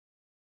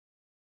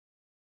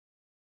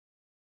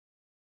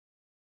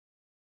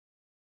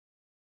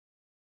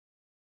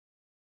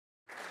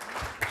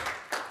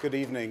Good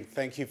evening.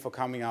 Thank you for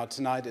coming out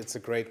tonight. It's a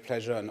great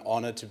pleasure and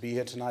honor to be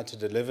here tonight to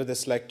deliver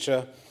this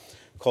lecture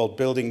called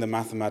Building the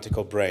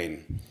Mathematical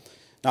Brain.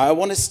 Now, I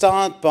want to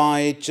start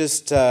by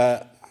just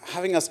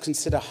having us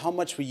consider how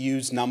much we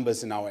use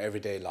numbers in our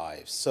everyday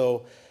lives.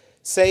 So,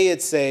 say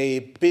it's a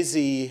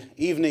busy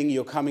evening,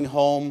 you're coming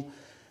home,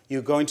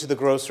 you're going to the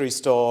grocery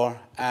store,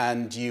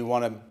 and you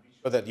want to make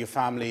sure that your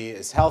family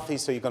is healthy,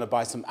 so you're going to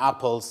buy some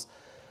apples.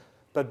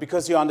 But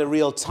because you're under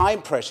real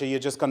time pressure, you're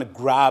just going to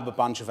grab a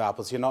bunch of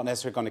apples. You're not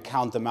necessarily going to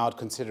count them out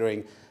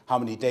considering how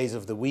many days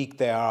of the week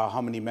there are, how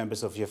many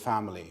members of your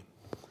family.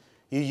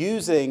 You're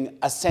using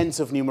a sense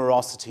of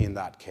numerosity in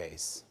that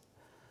case.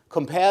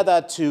 Compare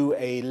that to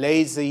a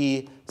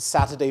lazy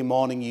Saturday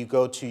morning. You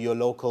go to your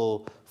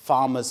local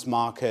farmer's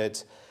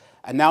market,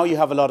 and now you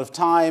have a lot of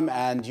time,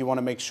 and you want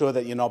to make sure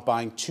that you're not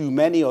buying too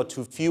many or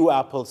too few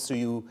apples, so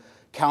you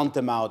count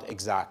them out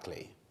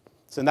exactly.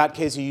 So in that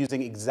case, you're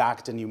using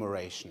exact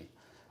enumeration.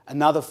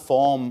 Another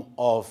form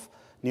of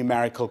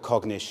numerical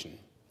cognition.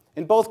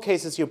 In both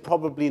cases, you're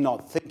probably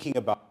not thinking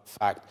about the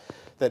fact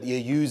that you're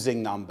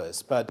using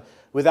numbers, but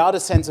without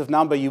a sense of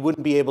number, you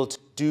wouldn't be able to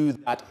do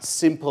that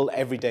simple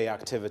everyday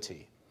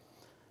activity.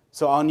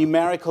 So our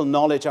numerical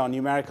knowledge, our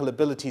numerical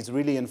abilities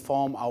really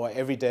inform our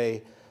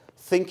everyday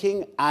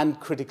thinking and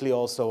critically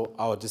also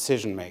our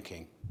decision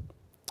making.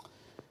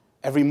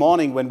 Every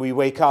morning when we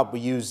wake up,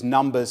 we use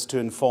numbers to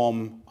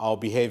inform our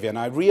behavior. And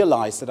I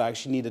realized that I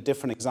actually need a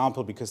different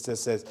example because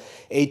this says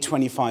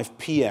 8:25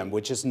 p.m.,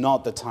 which is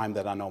not the time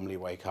that I normally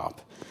wake up,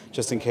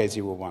 just in case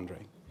you were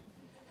wondering.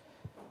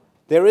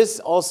 There is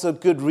also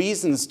good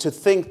reasons to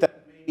think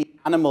that maybe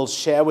animals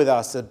share with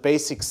us a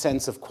basic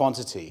sense of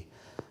quantity.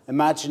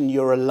 Imagine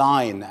you're a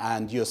lion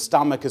and your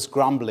stomach is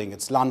grumbling,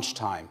 it's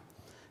lunchtime,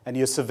 and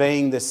you're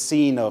surveying this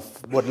scene of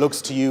what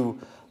looks to you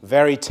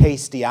very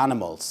tasty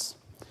animals.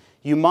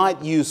 You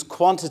might use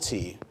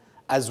quantity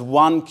as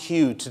one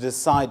cue to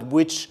decide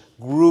which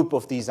group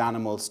of these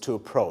animals to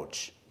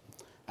approach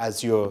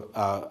as you're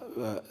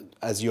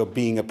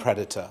being a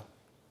predator.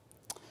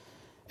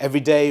 Every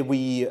day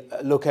we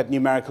look at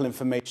numerical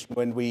information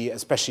when we,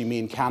 especially me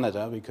in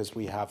Canada, because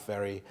we have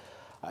very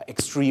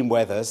extreme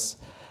weathers,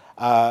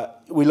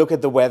 we look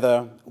at the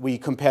weather, we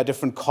compare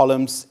different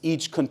columns,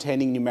 each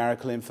containing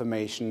numerical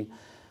information.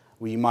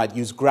 We might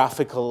use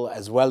graphical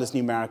as well as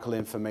numerical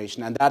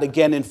information, and that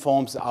again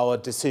informs our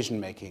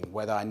decision-making,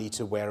 whether I need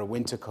to wear a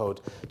winter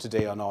coat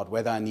today or not,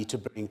 whether I need to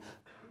bring an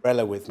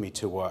umbrella with me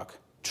to work.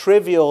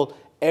 Trivial,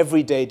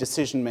 everyday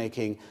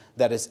decision-making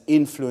that is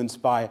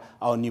influenced by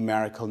our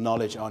numerical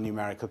knowledge, our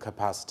numerical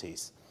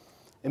capacities.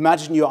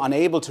 Imagine you're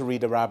unable to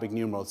read Arabic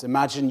numerals.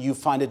 Imagine you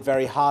find it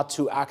very hard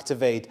to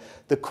activate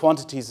the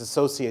quantities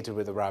associated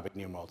with Arabic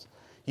numerals.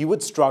 You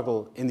would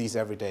struggle in these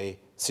everyday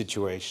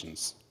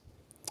situations.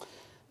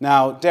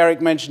 Now,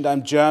 Derek mentioned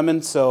I'm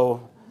German,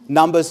 so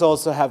numbers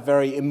also have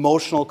very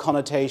emotional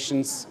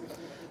connotations.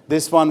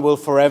 This one will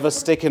forever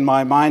stick in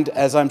my mind,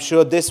 as I'm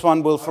sure this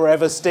one will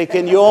forever stick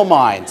in your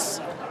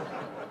minds.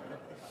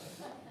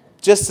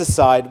 Just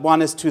aside,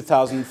 one is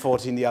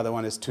 2014, the other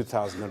one is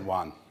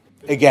 2001.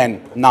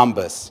 Again,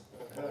 numbers.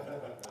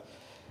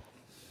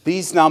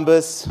 These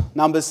numbers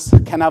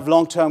can have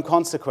long-term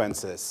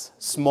consequences.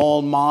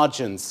 Small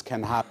margins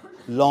can have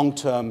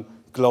long-term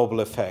global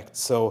effects.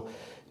 So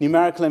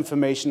numerical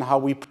information, how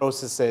we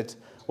process it,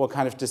 what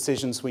kind of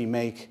decisions we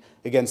make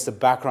against the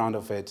background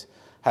of it,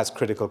 has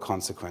critical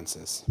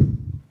consequences.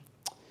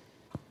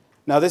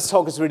 Now, this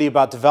talk is really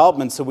about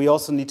development, so we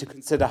also need to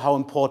consider how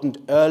important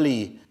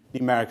early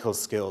numerical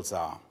skills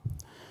are.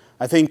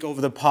 I think over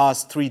the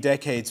past 3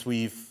 decades,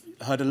 we've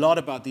heard a lot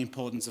about the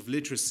importance of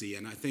literacy,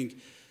 and I think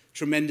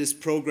tremendous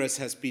progress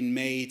has been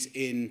made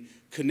in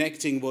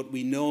connecting what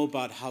we know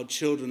about how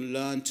children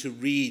learn to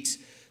read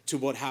to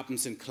what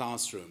happens in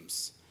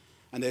classrooms.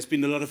 And there's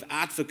been a lot of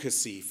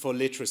advocacy for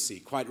literacy,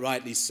 quite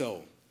rightly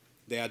so.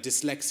 There are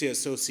dyslexia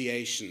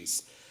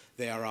associations.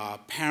 There are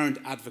parent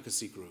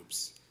advocacy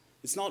groups.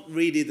 It's not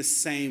really the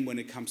same when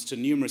it comes to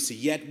numeracy,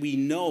 yet we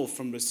know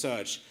from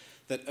research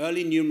that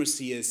early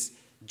numeracy is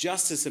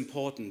just as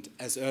important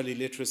as early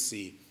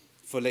literacy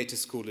for later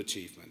school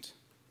achievement.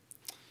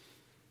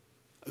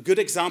 A good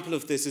example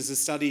of this is a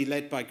study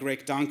led by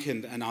Greg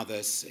Duncan and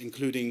others,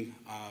 including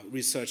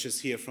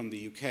researchers here from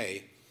the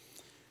UK,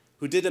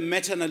 who did a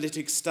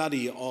meta-analytic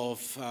study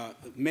of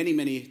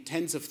many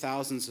tens of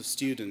thousands of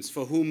students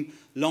for whom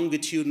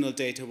longitudinal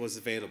data was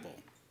available.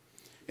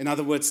 In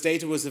other words,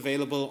 data was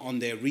available on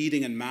their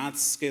reading and math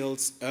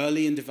skills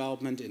early in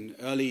development,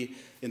 early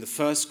in the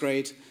first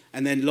grade,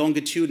 and then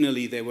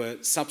longitudinally there were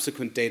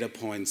subsequent data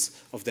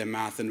points of their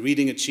math and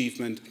reading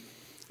achievement,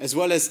 as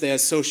well as their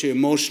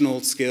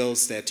socio-emotional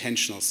skills, their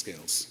attentional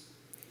skills.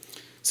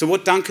 So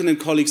what Duncan and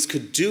colleagues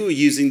could do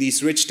using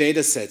these rich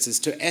data sets is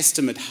to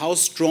estimate how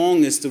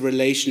strong is the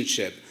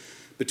relationship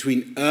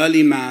between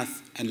early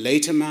math and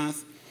later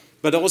math,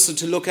 but also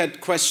to look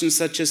at questions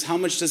such as how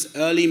much does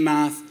early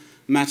math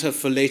matter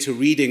for later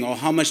reading, or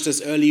how much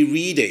does early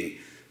reading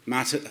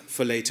matter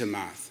for later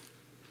math.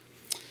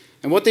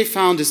 And what they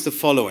found is the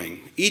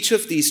following. Each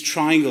of these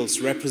triangles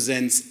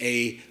represents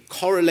a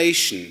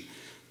correlation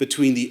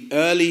between the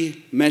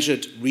early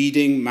measured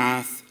reading,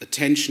 math,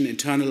 attention,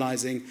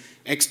 internalizing,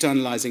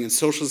 externalizing, and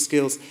social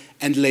skills,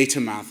 and later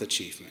math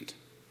achievement.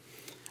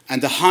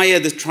 And the higher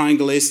the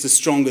triangle is, the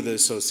stronger the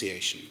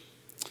association.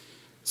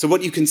 So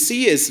what you can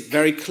see is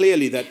very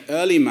clearly that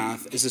early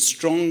math is a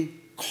strong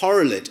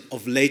correlate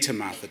of later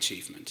math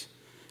achievement.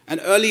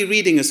 And early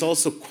reading is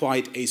also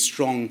quite a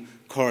strong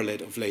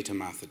correlate of later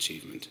math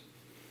achievement.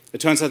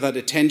 It turns out that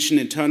attention,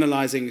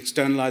 internalizing,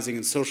 externalizing,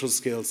 and social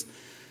skills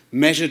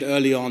measured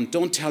early on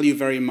don't tell you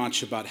very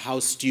much about how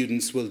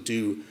students will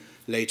do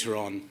later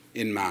on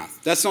in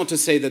math. That's not to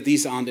say that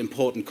these aren't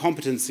important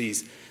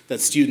competencies that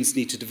students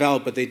need to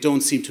develop, but they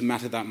don't seem to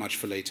matter that much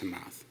for later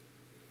math.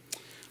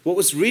 What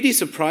was really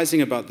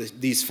surprising about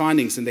these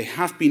findings, and they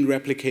have been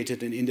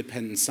replicated in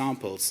independent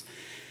samples,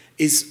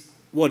 is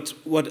what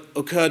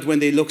occurred when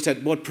they looked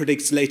at what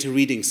predicts later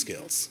reading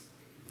skills.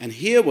 And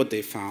here what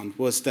they found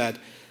was that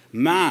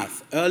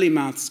early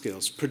math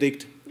skills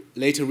predict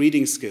later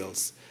reading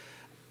skills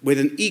with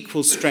an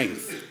equal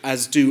strength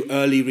as do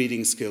early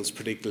reading skills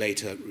predict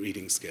later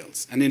reading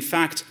skills. And in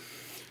fact,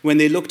 when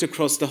they looked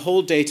across the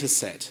whole data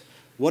set,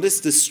 what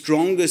is the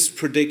strongest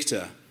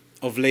predictor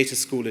of later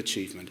school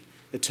achievement?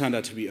 It turned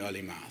out to be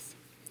early math.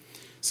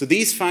 So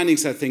these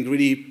findings, I think,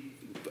 really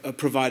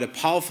provide a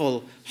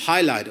powerful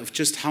highlight of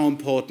just how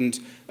important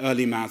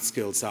early math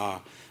skills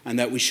are, and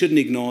that we shouldn't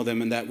ignore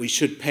them, and that we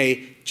should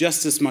pay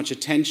just as much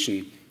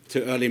attention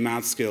to early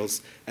math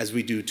skills as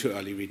we do to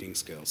early reading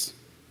skills.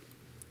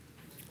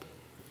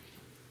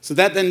 So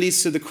that then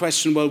leads to the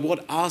question, well,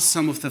 what are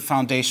some of the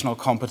foundational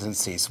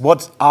competencies?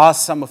 What are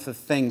some of the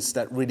things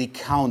that really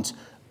count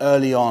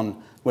early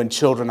on when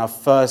children are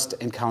first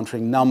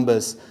encountering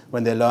numbers,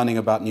 when they're learning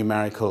about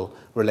numerical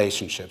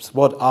relationships?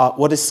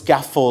 What is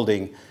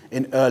scaffolding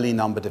in early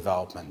number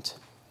development?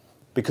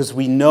 Because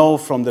we know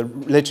from the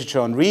literature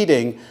on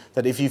reading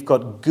that if you've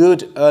got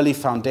good early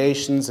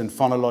foundations in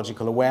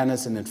phonological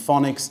awareness and in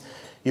phonics,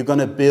 you're going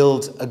to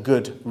build a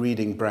good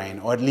reading brain,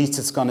 or at least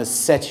it's going to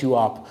set you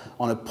up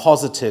on a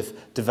positive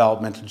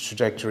developmental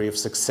trajectory of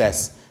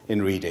success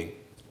in reading.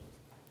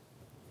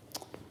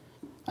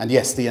 And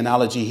yes, the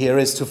analogy here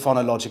is to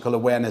phonological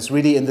awareness.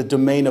 Really, in the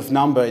domain of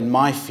number, in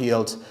my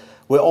field,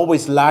 we're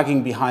always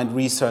lagging behind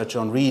research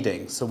on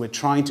reading. So we're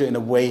trying to, in a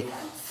way,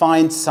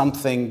 find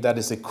something that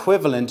is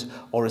equivalent,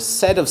 or a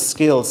set of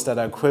skills that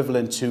are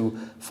equivalent to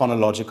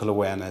phonological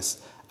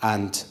awareness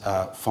and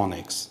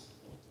phonics.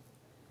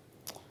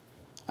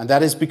 And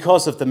that is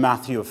because of the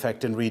Matthew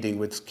effect in reading,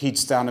 which Keith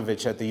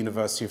Stanovich at the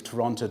University of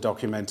Toronto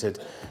documented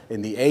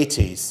in the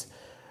 80s,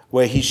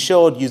 where he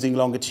showed, using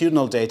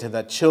longitudinal data,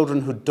 that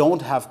children who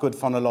don't have good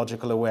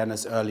phonological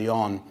awareness early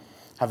on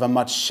have a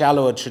much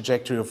shallower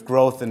trajectory of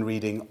growth in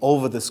reading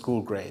over the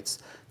school grades.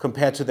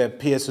 Compared to their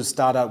peers who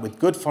start out with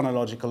good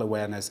phonological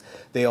awareness,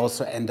 they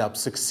also end up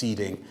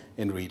succeeding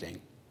in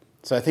reading.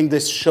 So I think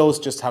this shows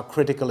just how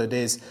critical it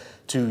is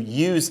to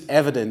use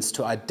evidence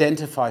to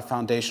identify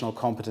foundational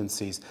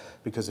competencies,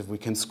 because if we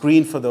can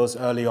screen for those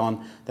early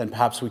on, then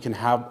perhaps we can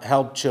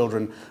help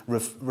children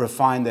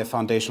refine their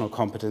foundational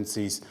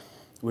competencies,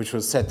 which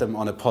will set them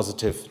on a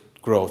positive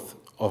growth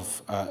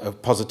of a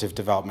positive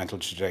developmental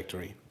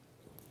trajectory.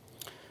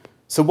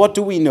 So what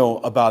do we know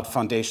about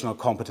foundational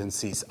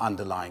competencies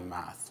underlying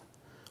math?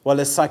 Well,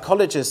 as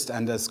psychologists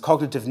and as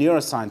cognitive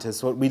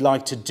neuroscientists, what we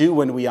like to do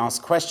when we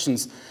ask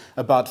questions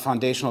about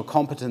foundational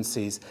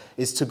competencies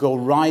is to go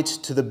right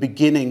to the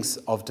beginnings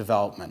of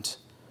development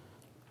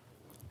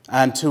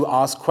and to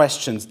ask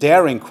questions,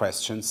 daring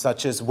questions,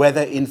 such as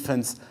whether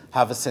infants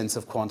have a sense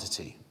of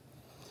quantity.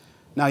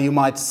 Now, you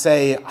might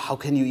say, how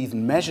can you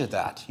even measure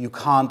that? You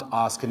can't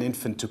ask an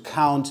infant to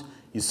count.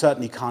 You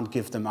certainly can't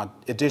give them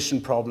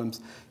addition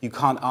problems. You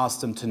can't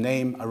ask them to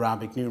name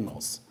Arabic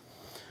numerals.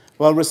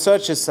 Well,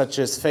 researchers such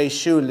as Fei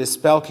Xu and Liz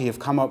Spelke have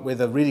come up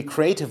with a really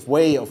creative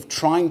way of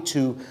trying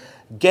to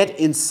get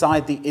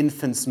inside the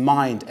infant's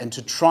mind and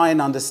to try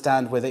and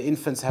understand whether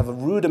infants have a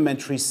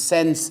rudimentary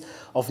sense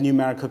of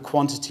numerical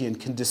quantity and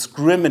can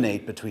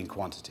discriminate between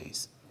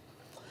quantities.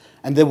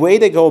 And the way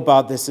they go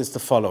about this is the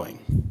following.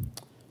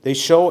 They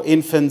show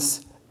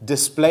infants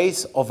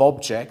displays of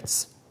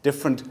objects,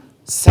 different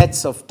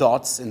sets of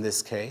dots in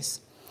this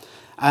case,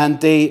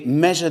 and they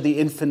measure the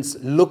infant's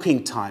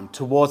looking time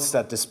towards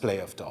that display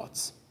of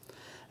dots.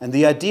 And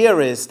the idea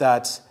is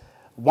that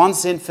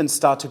once infants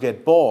start to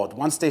get bored,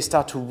 once they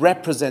start to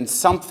represent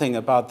something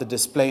about the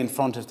display in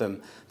front of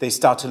them, they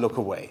start to look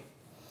away.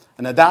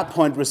 And at that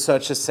point,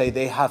 researchers say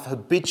they have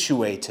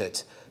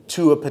habituated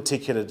to a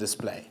particular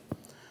display.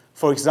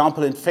 For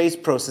example, in face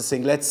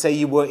processing, let's say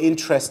you were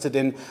interested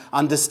in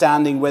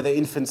understanding whether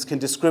infants can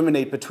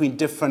discriminate between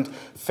different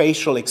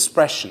facial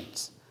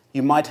expressions.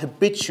 You might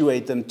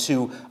habituate them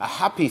to a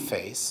happy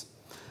face,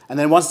 and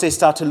then once they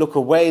start to look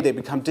away, they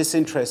become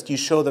disinterested. You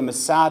show them a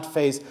sad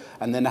face,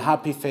 and then a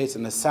happy face,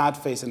 and a sad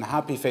face, and a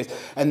happy face,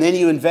 and then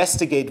you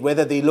investigate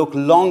whether they look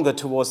longer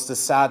towards the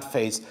sad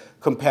face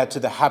compared to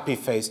the happy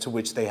face to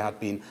which they had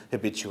been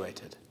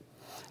habituated.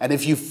 And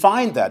if you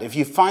find that, if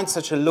you find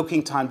such a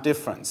looking time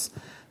difference,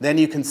 then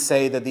you can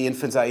say that the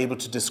infants are able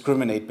to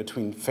discriminate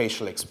between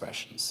facial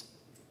expressions.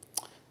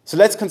 So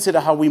let's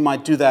consider how we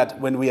might do that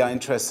when we are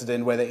interested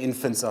in whether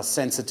infants are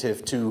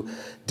sensitive to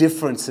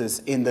differences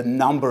in the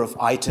number of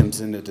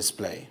items in the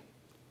display.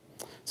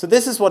 So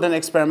this is what an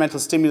experimental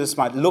stimulus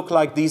might look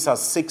like. These are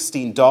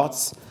 16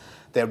 dots.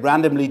 They're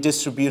randomly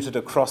distributed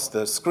across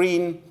the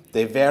screen.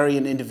 They vary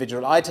in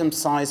individual item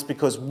size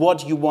because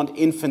what you want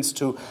infants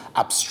to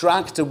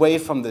abstract away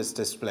from this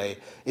display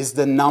is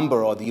the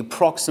number or the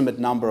approximate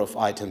number of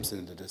items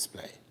in the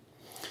display.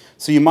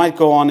 So you might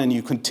go on and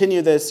you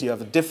continue this. You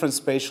have a different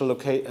spatial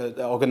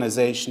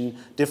organization,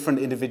 different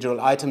individual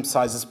item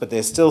sizes, but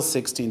there's still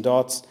 16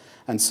 dots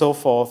and so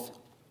forth,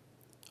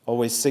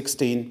 always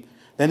 16.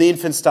 Then the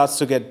infant starts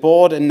to get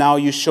bored, and now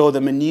you show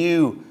them a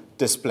new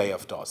display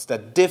of dots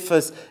that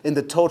differs in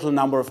the total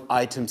number of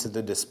items in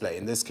the display.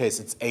 In this case,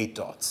 it's 8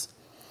 dots.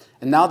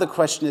 And now the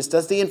question is,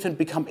 does the infant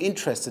become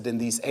interested in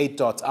these 8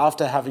 dots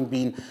after having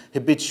been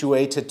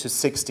habituated to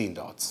 16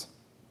 dots?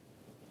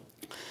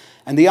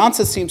 And the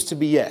answer seems to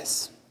be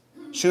yes.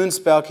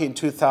 Schoen-Spelke in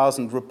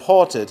 2000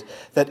 reported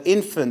that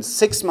infants,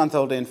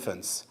 6-month-old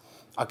infants,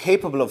 are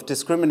capable of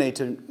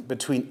discriminating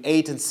between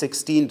 8 and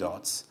 16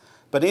 dots.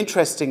 But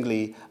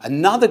interestingly,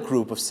 another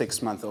group of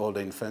 6-month-old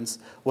infants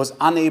was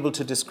unable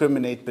to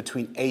discriminate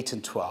between 8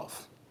 and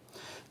 12.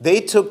 They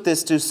took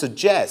this to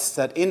suggest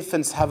that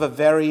infants have a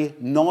very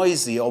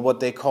noisy, or what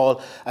they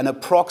call an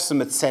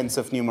approximate sense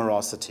of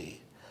numerosity.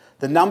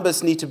 The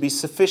numbers need to be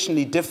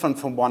sufficiently different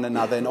from one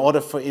another in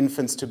order for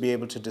infants to be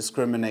able to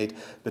discriminate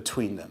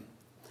between them.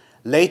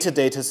 Later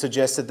data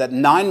suggested that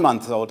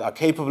 9-month-olds are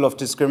capable of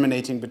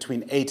discriminating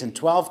between 8 and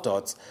 12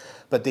 dots,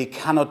 but they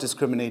cannot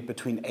discriminate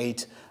between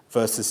 8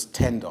 versus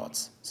 10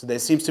 dots. So there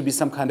seems to be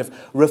some kind of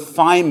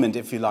refinement,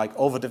 if you like,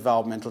 over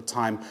developmental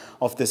time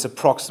of this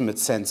approximate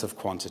sense of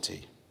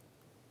quantity.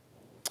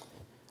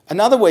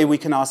 Another way we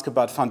can ask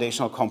about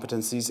foundational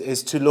competencies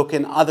is to look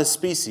in other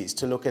species,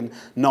 to look in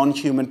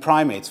non-human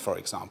primates, for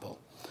example.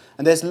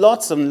 And there's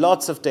lots and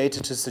lots of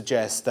data to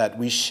suggest that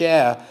we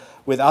share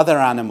with other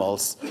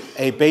animals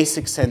a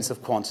basic sense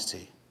of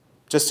quantity.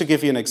 Just to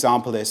give you an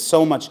example, there's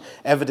so much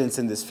evidence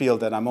in this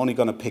field that I'm only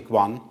going to pick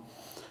one.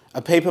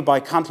 A paper by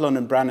Cantillon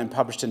and Brannan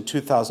published in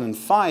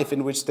 2005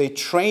 in which they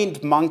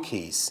trained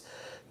monkeys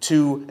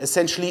to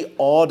essentially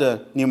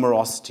order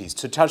numerosities,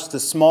 to touch the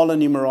smaller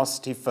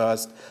numerosity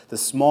first, the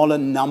smaller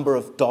number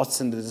of dots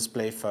in the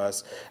display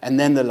first, and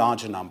then the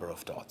larger number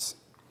of dots.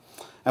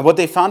 And what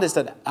they found is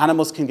that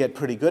animals can get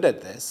pretty good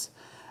at this.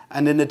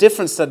 And in a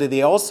different study,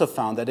 they also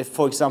found that if,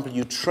 for example,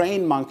 you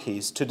train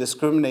monkeys to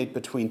discriminate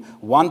between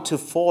 1 to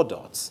 4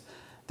 dots,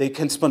 they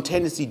can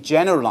spontaneously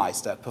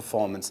generalize that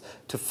performance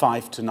to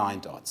 5 to 9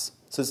 dots.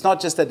 So it's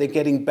not just that they're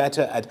getting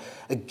better at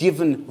a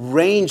given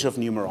range of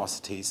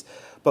numerosities,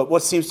 but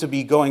what seems to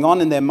be going on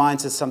in their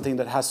minds is something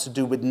that has to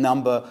do with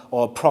number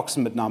or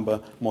approximate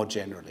number more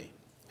generally.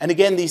 And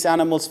again, these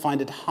animals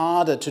find it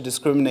harder to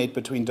discriminate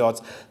between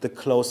dots the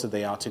closer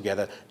they are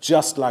together,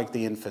 just like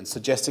the infants,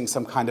 suggesting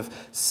some kind of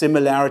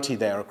similarity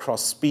there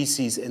across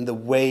species in the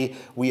way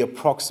we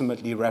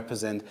approximately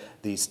represent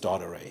these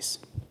dot arrays.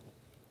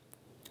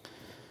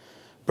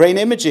 Brain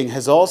imaging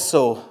has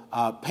also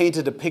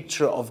painted a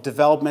picture of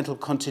developmental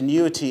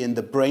continuity in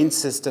the brain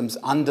systems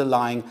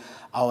underlying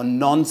our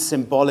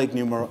non-symbolic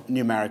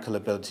numerical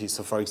abilities.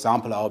 So, for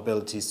example, our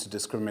abilities to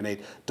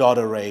discriminate dot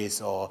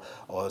arrays or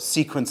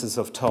sequences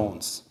of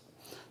tones.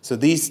 So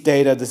these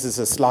data, this is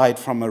a slide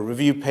from a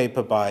review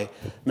paper by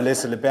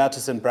Melissa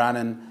Libertis and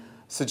Brannan,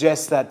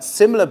 suggests that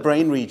similar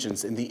brain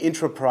regions in the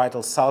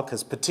intraparietal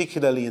sulcus,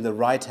 particularly in the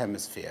right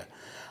hemisphere,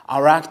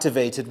 are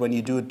activated when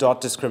you do a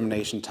dot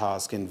discrimination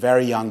task in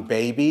very young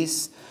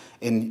babies,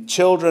 in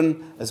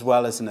children, as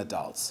well as in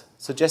adults,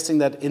 suggesting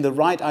that in the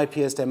right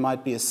IPS there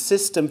might be a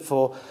system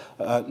for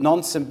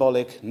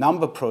non-symbolic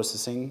number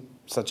processing,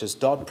 such as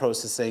dot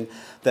processing,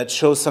 that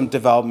shows some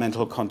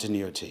developmental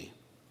continuity.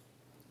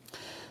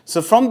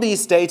 So from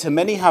these data,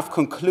 many have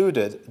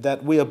concluded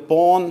that we are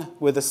born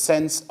with a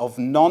sense of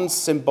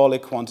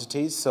non-symbolic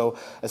quantities, so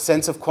a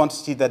sense of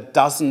quantity that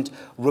doesn't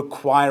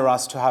require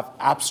us to have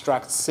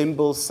abstract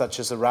symbols such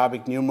as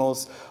Arabic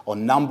numerals or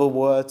number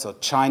words or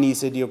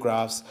Chinese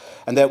ideographs,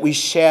 and that we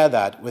share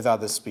that with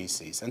other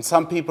species. And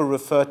some people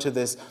refer to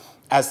this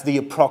as the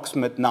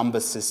approximate number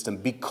system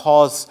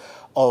because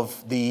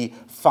of the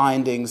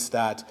findings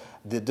that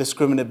the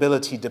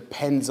discriminability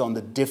depends on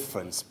the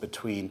difference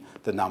between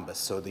the numbers.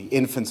 So the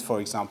infants, for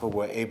example,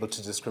 were able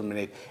to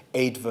discriminate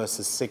 8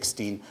 versus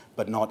 16,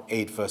 but not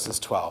 8 versus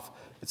 12.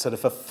 It's sort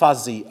of a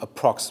fuzzy,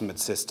 approximate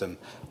system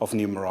of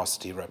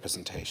numerosity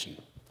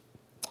representation.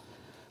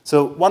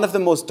 So one of the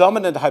most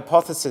dominant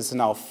hypotheses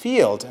in our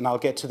field, and I'll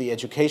get to the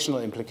educational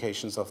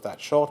implications of that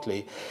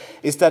shortly,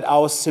 is that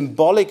our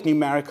symbolic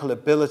numerical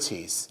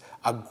abilities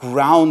are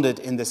grounded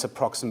in this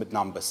approximate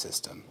number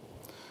system.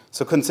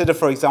 So consider,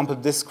 for example,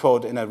 this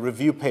quote in a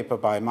review paper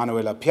by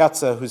Manuela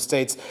Piazza, who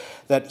states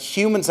that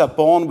humans are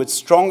born with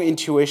strong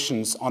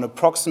intuitions on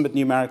approximate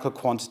numerical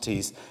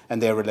quantities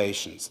and their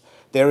relations.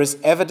 there is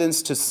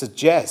evidence to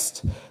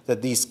suggest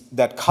that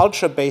that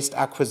culture-based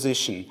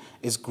acquisition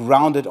is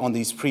grounded on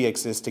these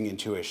pre-existing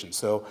intuitions.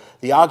 So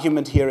the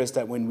argument here is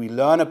that when we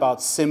learn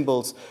about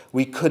symbols,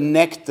 we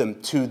connect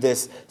them to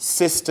this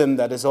system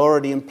that is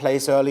already in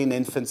place early in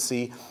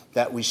infancy,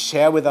 that we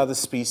share with other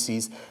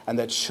species, and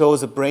that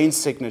shows a brain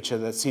signature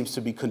that seems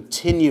to be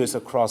continuous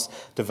across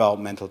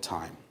developmental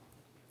time.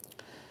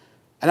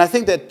 And I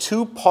think there are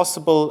two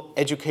possible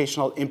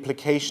educational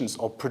implications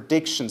or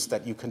predictions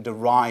that you can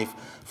derive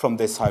from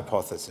this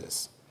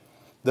hypothesis.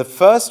 The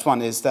first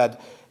one is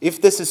that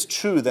if this is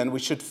true, then we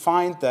should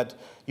find that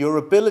your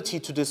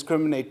ability to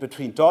discriminate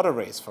between dot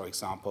arrays, for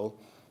example,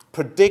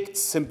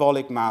 predicts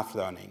symbolic math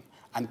learning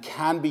and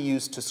can be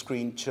used to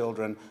screen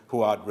children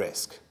who are at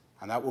risk.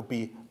 And that would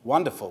be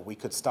wonderful. We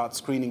could start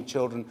screening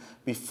children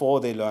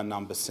before they learn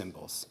number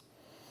symbols.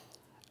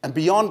 And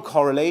beyond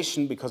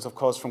correlation, because of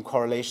course from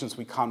correlations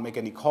we can't make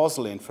any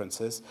causal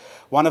inferences,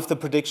 one of the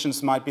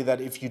predictions might be that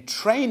if you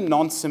train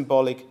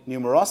non-symbolic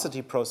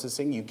numerosity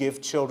processing, you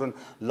give children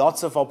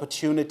lots of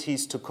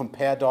opportunities to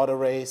compare dot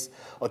arrays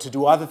or to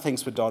do other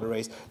things with dot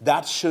arrays,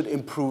 that should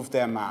improve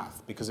their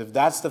math. Because if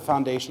that's the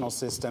foundational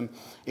system,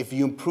 if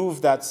you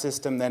improve that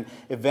system, then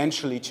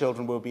eventually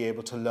children will be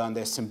able to learn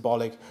their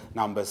symbolic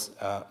numbers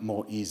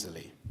more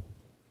easily.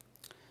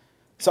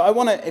 So I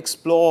want to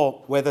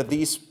explore whether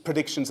these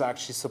predictions are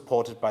actually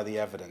supported by the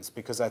evidence,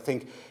 because I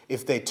think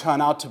if they turn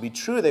out to be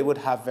true, they would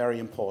have very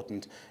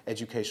important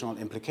educational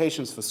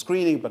implications for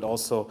screening, but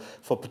also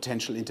for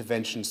potential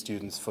intervention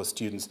students, for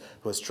students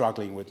who are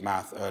struggling with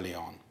math early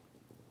on.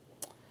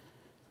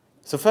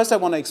 So first I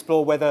want to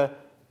explore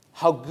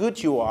how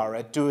good you are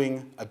at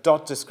doing a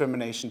dot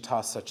discrimination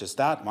task such as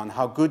that one,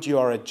 how good you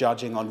are at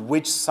judging on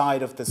which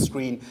side of the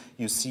screen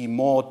you see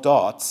more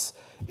dots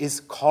is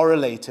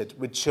correlated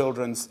with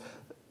children's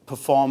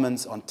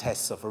performance on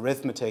tests of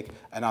arithmetic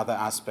and other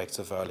aspects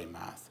of early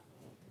math.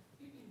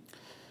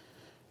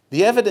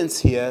 The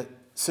evidence here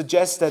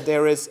suggests that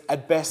there is,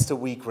 at best, a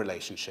weak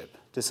relationship,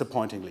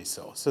 disappointingly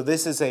so. So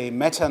this is a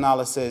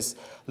meta-analysis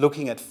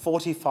looking at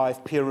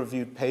 45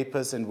 peer-reviewed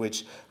papers in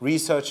which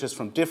researchers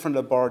from different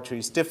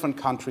laboratories, different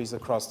countries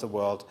across the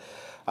world,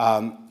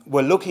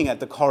 were looking at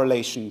the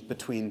correlation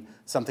between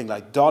something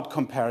like dot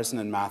comparison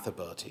and math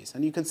abilities.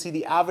 And you can see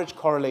the average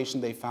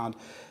correlation they found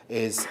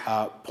is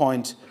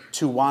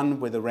 0.21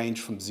 with a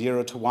range from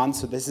 0 to 1.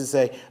 So this is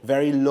a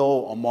very low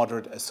or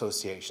moderate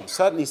association.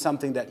 Certainly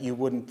something that you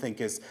wouldn't think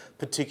is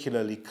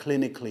particularly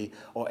clinically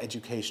or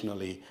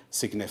educationally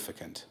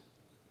significant.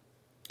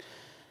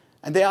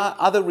 And there are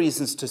other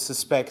reasons to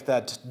suspect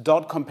that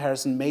dot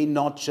comparison may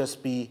not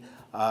just be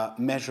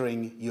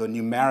measuring your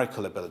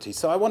numerical ability.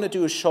 So I want to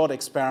do a short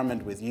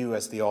experiment with you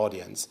as the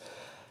audience.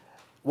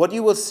 What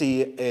you will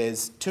see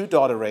is two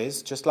dot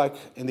arrays, just like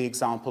in the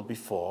example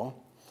before.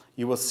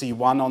 You will see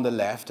one on the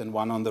left and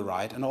one on the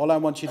right. And all I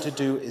want you to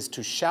do is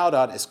to shout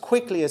out as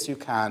quickly as you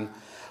can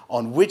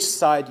on which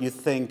side you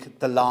think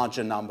the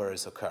larger number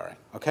is occurring,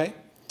 okay?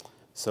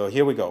 So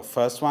here we go.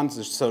 First one,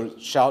 so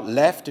shout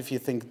left if you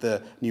think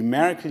the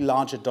numerically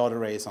larger dot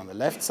array is on the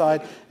left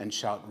side, and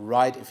shout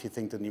right if you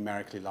think the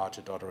numerically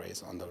larger dot array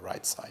is on the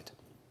right side.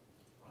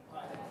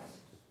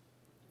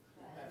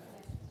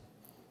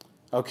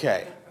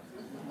 Okay.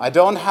 I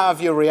don't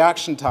have your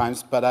reaction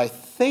times, but I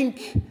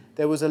think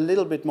there was a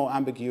little bit more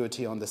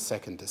ambiguity on the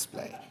second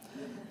display.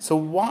 So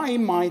why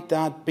might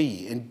that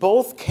be? In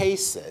both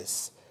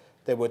cases,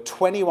 there were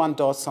 21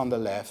 dots on the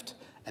left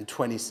and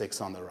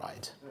 26 on the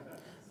right.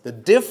 The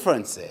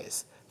difference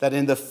is that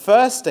in the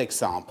first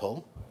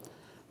example,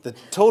 the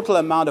total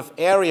amount of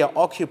area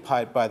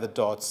occupied by the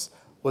dots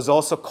was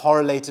also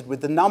correlated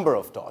with the number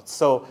of dots.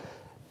 So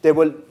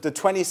the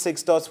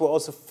 26 dots were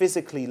also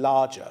physically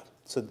larger.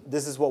 So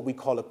this is what we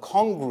call a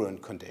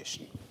congruent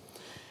condition.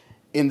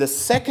 In the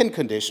second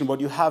condition, what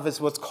you have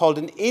is what's called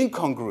an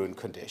incongruent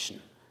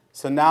condition.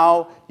 So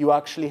now you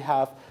actually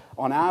have,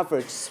 on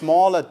average,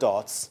 smaller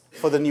dots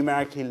for the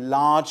numerically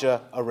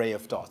larger array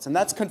of dots. And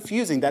that's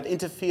confusing. That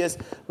interferes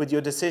with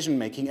your decision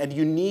making. And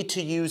you need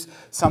to use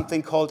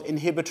something called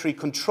inhibitory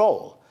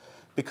control,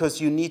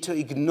 because you need to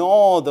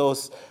ignore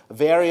those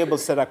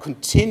variables that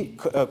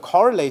are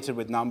correlated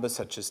with numbers,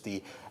 such as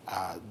the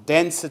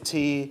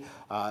density,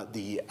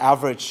 the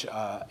average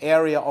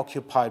area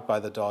occupied by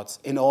the dots,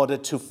 in order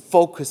to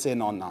focus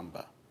in on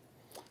number.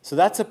 So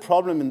that's a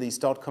problem in these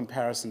dot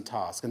comparison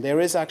tasks. And there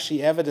is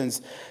actually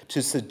evidence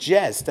to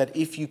suggest that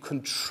if you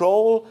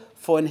control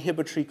for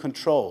inhibitory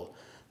control,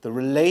 the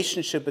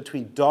relationship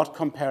between dot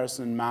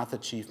comparison and math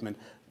achievement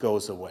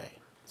goes away.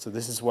 So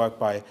this is work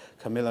by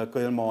Camilla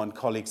Gilmore and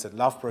colleagues at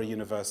Loughborough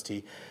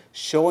University,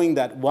 showing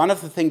that one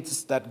of the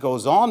things that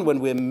goes on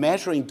when we're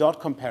measuring dot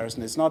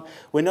comparison is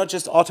we're not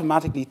just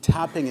automatically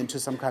tapping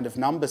into some kind of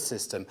number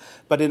system,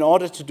 but in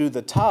order to do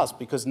the task,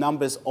 because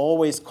number is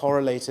always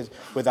correlated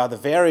with other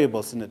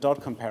variables in a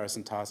dot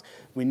comparison task,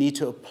 we need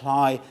to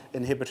apply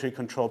inhibitory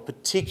control,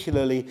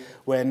 particularly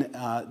when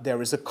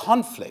there is a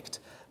conflict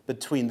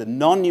between the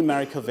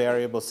non-numerical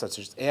variables such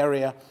as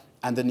area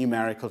and the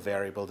numerical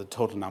variable, the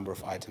total number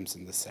of items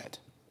in the set.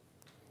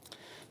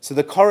 So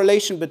the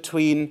correlation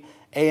between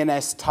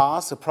ANS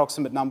tasks,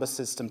 approximate number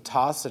system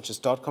tasks, such as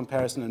dot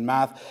comparison and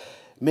math,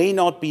 may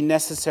not be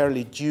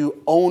necessarily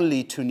due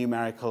only to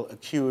numerical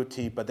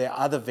acuity, but there are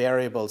other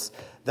variables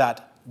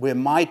that we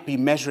might be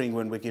measuring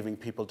when we're giving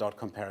people dot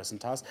comparison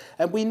tasks.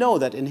 And we know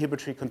that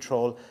inhibitory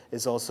control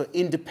is also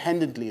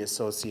independently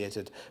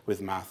associated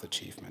with math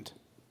achievement.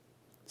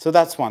 So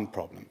that's one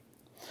problem.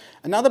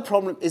 Another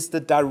problem is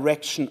the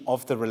direction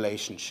of the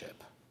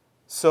relationship.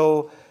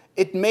 So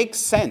it makes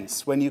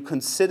sense when you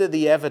consider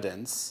the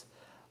evidence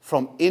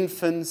from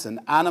infants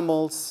and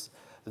animals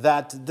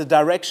that the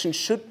direction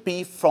should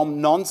be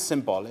from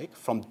non-symbolic,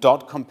 from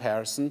dot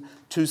comparison,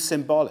 to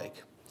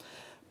symbolic.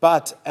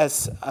 But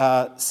as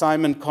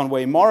Simon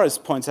Conway Morris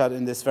points out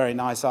in this very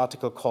nice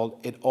article called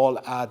 "It All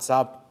Adds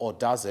Up, or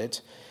Does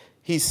It?"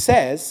 he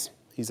says,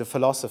 he's a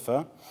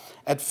philosopher,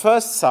 at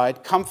first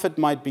sight, comfort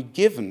might be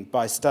given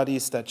by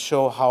studies that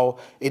show how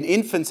in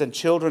infants and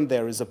children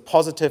there is a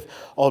positive,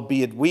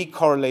 albeit weak,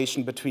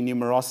 correlation between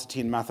numerosity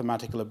and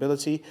mathematical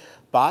ability,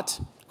 but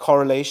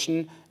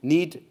correlation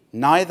need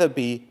neither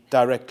be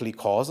directly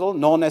causal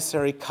nor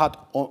necessarily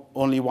cut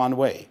only one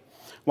way.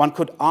 One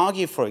could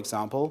argue, for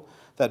example,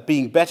 that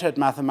being better at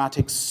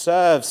mathematics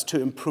serves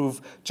to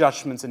improve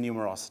judgments and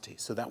numerosity,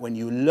 so that when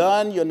you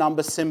learn your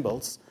number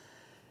symbols,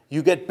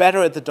 you get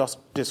better at the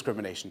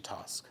discrimination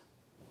task.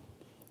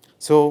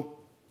 So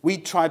we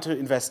tried to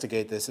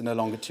investigate this in a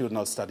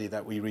longitudinal study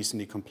that we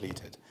recently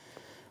completed.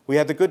 We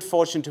had the good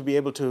fortune to be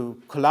able to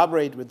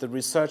collaborate with the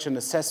Research and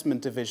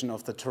Assessment Division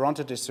of the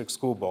Toronto District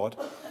School Board,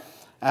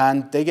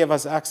 and they gave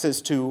us access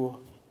to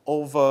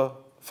over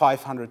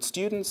 500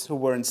 students who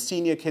were in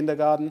senior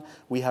kindergarten.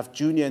 We have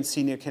junior and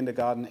senior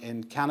kindergarten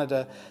in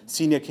Canada.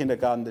 Senior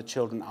kindergarten, the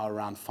children are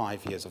around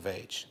 5 years of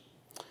age.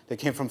 They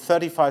came from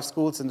 35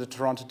 schools in the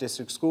Toronto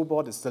District School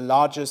Board. It's the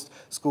largest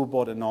school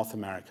board in North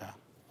America.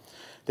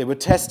 They were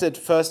tested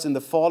first in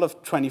the fall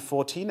of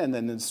 2014 and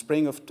then in the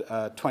spring of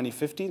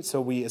 2015.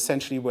 So we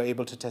essentially were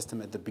able to test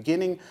them at the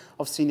beginning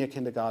of senior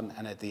kindergarten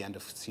and at the end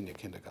of senior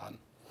kindergarten.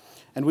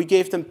 And we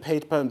gave them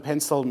paper and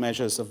pencil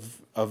measures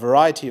of a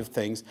variety of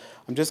things.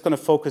 I'm just going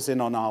to focus in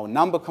on our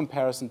number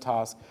comparison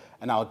task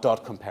and our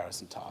dot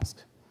comparison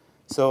task.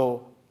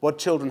 So what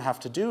children have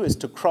to do is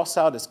to cross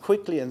out as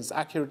quickly and as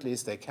accurately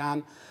as they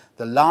can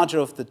the larger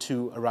of the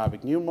two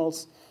Arabic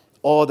numerals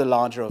or the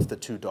larger of the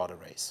two dot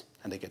arrays.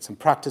 And they get some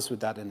practice with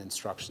that and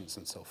instructions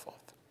and so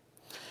forth.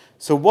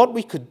 So what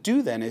we could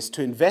do then is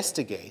to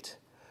investigate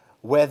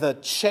whether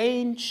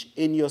change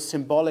in your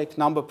symbolic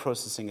number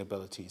processing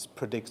abilities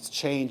predicts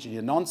change in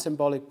your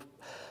non-symbolic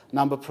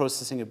number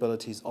processing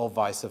abilities or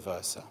vice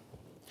versa.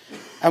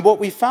 And what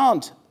we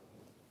found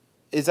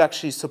is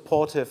actually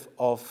supportive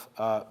of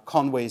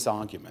Conway's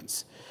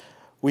arguments.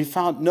 We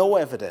found no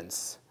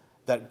evidence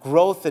that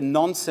growth in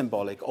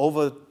non-symbolic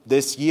over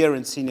this year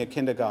in senior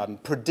kindergarten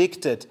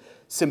predicted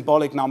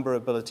symbolic number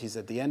abilities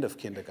at the end of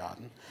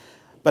kindergarten.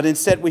 But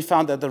instead, we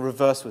found that the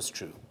reverse was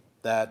true,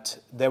 that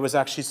there was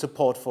actually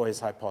support for his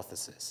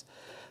hypothesis,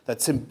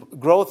 that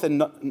growth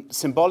in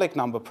symbolic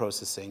number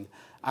processing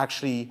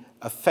actually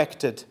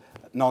affected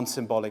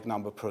non-symbolic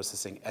number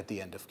processing at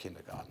the end of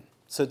kindergarten.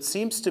 So it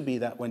seems to be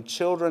that when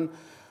children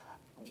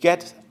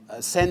get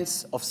a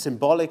sense of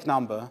symbolic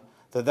number,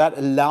 that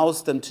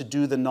allows them to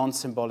do the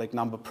non-symbolic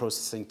number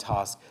processing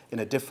task in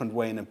a different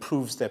way and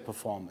improves their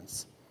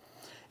performance.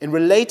 In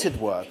related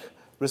work,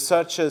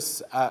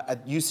 researchers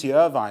at UC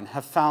Irvine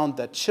have found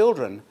that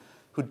children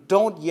who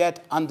don't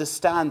yet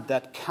understand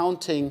that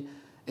counting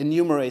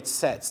enumerates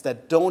sets,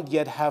 that don't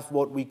yet have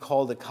what we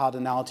call the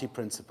cardinality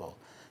principle,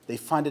 they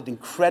find it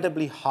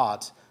incredibly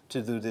hard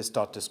to do this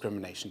dot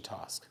discrimination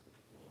task.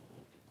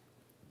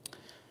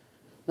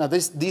 Now,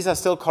 these are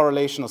still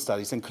correlational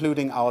studies,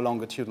 including our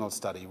longitudinal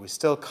study. We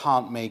still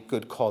can't make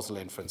good causal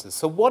inferences.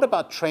 So what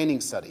about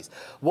training studies?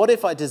 What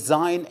if I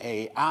design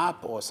an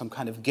app or some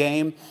kind of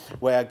game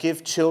where I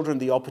give children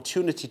the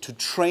opportunity to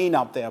train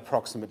up their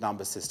approximate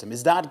number system?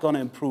 Is that going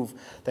to improve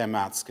their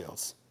math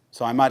skills?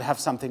 So I might have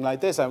something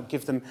like this. I would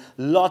give them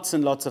lots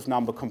and lots of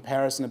number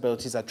comparison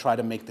abilities. I try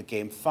to make the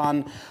game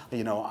fun.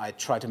 I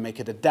try to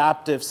make it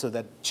adaptive so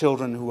that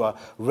children who are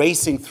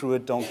racing through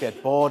it don't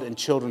get bored and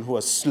children who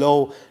are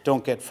slow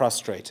don't get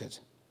frustrated.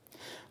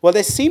 Well,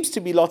 there seems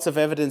to be lots of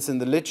evidence in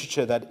the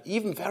literature that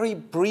even very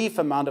brief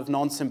amount of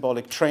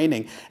non-symbolic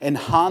training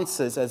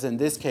enhances, as in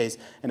this case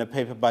in a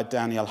paper by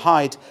Daniel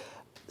Hyde,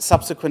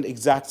 subsequent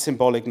exact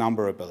symbolic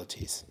number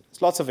abilities.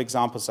 Lots of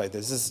examples like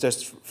this. This is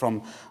just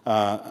from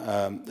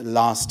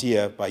last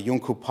year by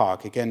Yunku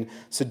Park, again,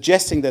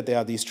 suggesting that there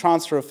are these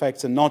transfer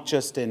effects, and not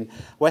just in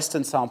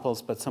Western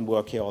samples, but some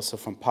work here also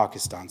from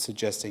Pakistan,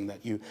 suggesting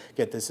that you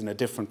get this in a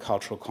different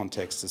cultural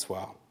context as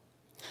well.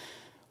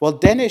 Well,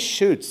 Dennis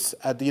Schutz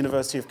at the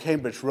University of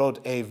Cambridge wrote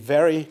a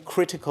very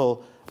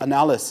critical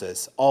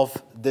analysis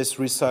of this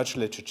research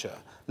literature,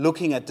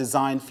 looking at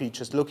design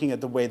features, looking at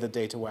the way the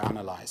data were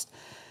analyzed.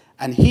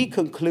 And he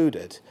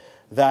concluded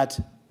that,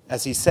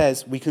 as he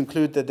says, we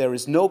conclude that there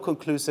is no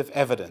conclusive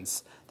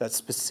evidence that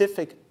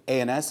specific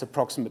ANS,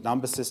 approximate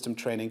number system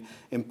training,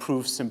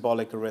 improves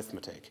symbolic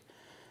arithmetic.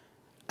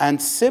 And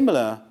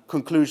similar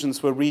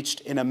conclusions were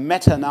reached in a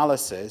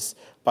meta-analysis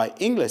by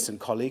Inglis and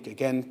colleague,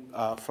 again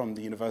from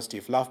the University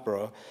of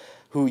Loughborough,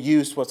 who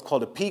used what's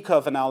called a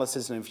P-curve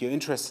analysis. And if you're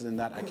interested in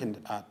that, I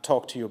can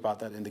talk to you about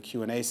that in the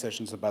Q&A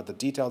sessions about the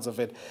details of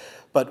it.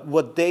 But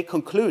what they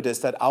conclude is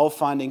that our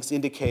findings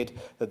indicate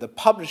that the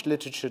published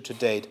literature to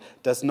date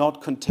does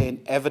not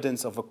contain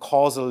evidence of a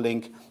causal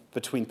link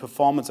between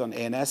performance on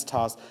ANS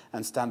tasks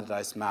and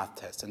standardized math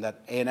tests, and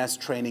that ANS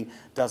training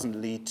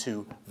doesn't lead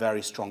to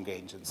very strong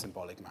gains in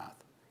symbolic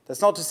math. That's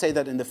not to say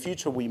that in the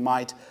future we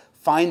might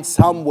find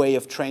some way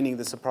of training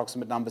this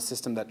approximate number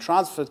system that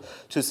transfers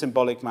to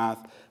symbolic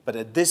math, but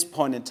at this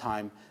point in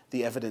time,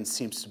 the evidence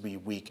seems to be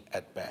weak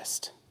at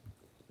best.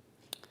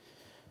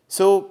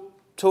 So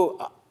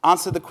to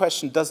answer the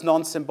question, does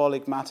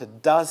non-symbolic matter?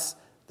 Does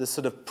the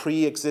sort of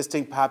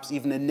pre-existing, perhaps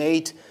even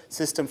innate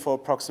system for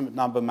approximate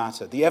number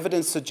matter? The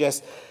evidence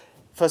suggests,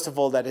 first of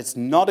all, that it's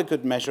not a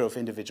good measure of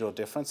individual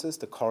differences.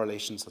 The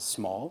correlations are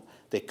small.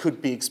 They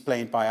could be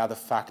explained by other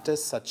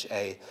factors, such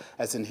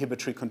as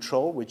inhibitory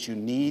control, which you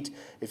need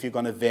if you're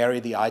going to vary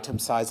the item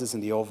sizes in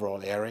the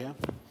overall area.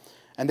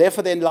 And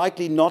therefore, they're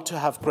likely not to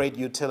have great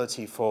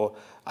utility for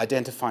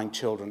identifying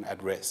children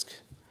at risk.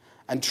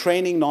 And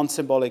training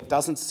non-symbolic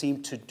doesn't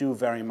seem to do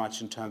very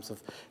much in terms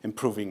of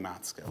improving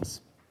math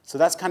skills. So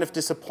that's kind of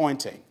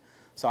disappointing.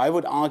 So I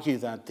would argue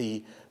that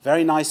the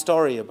very nice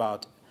story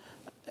about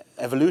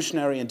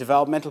evolutionary and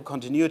developmental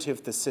continuity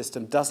of this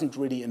system doesn't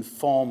really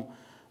inform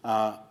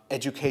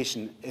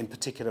education in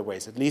particular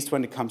ways, at least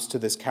when it comes to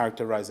this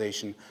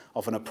characterization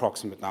of an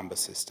approximate number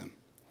system.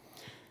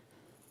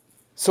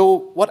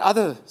 So what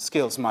other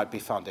skills might be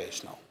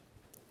foundational?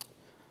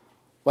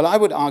 Well, I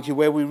would argue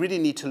where we really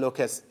need to look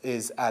at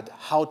is at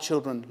how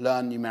children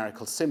learn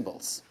numerical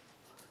symbols.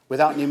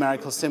 Without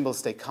numerical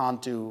symbols, they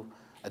can't do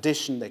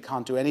addition, they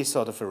can't do any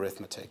sort of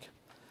arithmetic.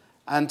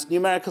 And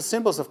numerical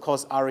symbols, of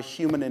course, are a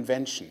human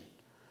invention.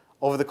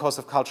 Over the course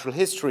of cultural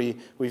history,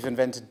 we've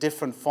invented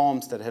different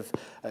forms that have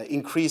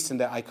increased in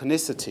their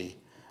iconicity.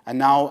 And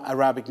now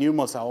Arabic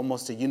numerals are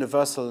almost a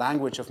universal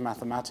language of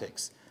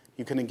mathematics.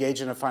 You can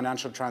engage in a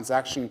financial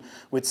transaction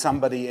with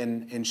somebody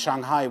in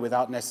Shanghai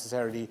without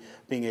necessarily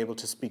being able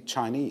to speak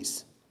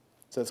Chinese.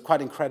 So it's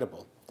quite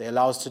incredible. They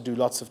allow us to do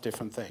lots of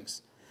different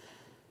things.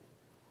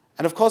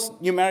 And of course,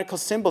 numerical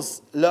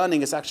symbols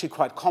learning is actually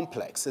quite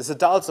complex. As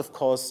adults, of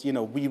course,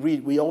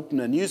 we open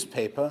a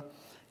newspaper.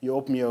 You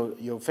open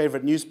your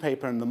favorite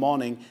newspaper in the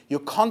morning. You're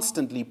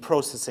constantly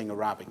processing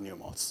Arabic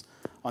numerals.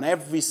 On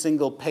every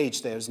single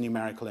page, there's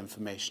numerical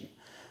information.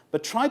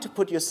 But try to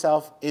put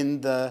yourself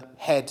in the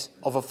head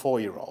of a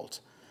 4-year-old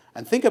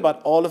and think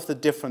about all of the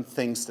different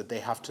things that they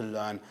have to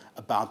learn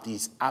about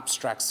these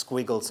abstract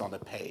squiggles on a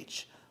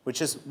page,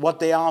 which is what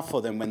they are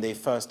for them when they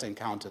first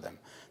encounter them.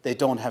 They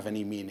don't have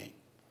any meaning.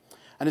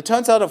 And it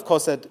turns out, of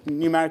course, that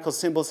numerical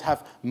symbols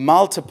have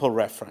multiple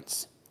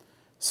reference.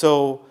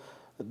 So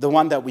the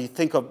one that we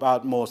think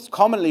about most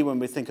commonly when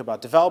we think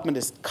about development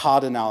is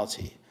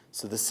cardinality.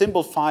 So the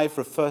symbol 5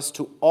 refers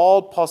to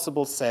all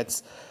possible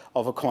sets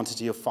of a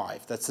quantity of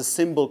 5. That's the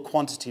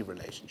symbol-quantity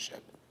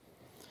relationship.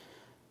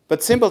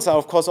 But symbols are,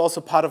 of course,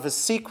 also part of a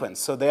sequence,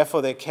 so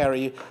therefore they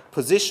carry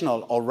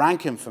positional or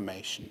rank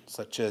information,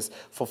 such as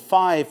for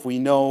 5, we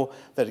know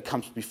that it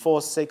comes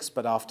before 6,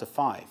 but after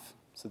 5.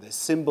 So there's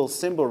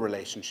symbol-symbol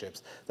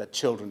relationships that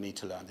children need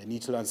to learn. They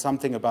need to learn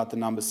something about the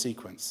number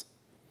sequence.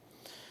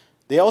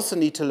 They also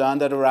need to learn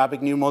that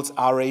Arabic numerals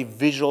are a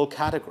visual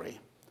category.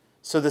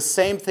 So the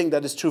same thing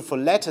that is true for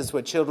letters,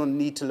 where children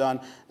need to learn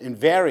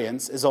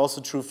invariance, is also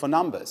true for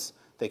numbers.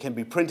 They can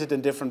be printed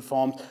in different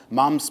forms.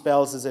 Mom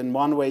spells it in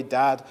one way,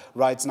 Dad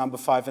writes number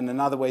 5 in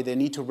another way. They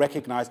need to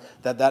recognize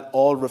that that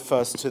all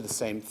refers to the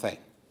same thing.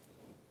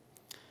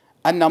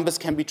 And numbers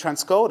can be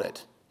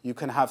transcoded. You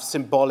can have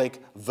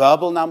symbolic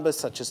verbal numbers,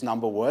 such as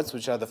number words,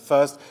 which are the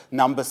first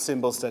number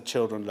symbols that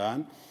children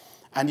learn.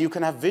 And you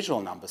can have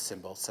visual number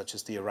symbols, such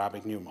as the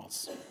Arabic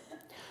numerals.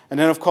 And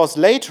then, of course,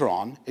 later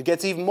on, it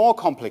gets even more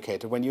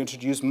complicated when you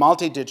introduce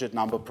multi-digit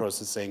number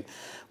processing,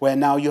 where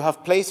now you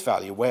have place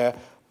value, where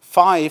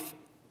 5,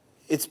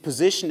 its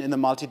position in the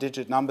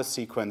multi-digit number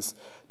sequence,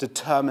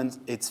 determines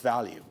its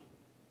value.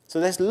 So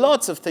there's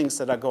lots of things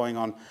that are going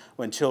on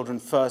when children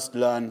first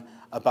learn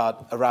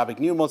about Arabic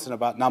numerals and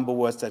about number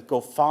words that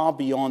go far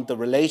beyond the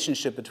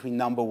relationship between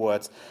number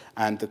words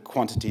and the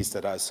quantities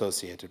that are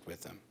associated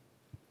with them.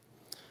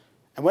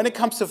 And when it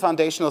comes to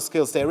foundational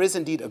skills, there is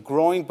indeed a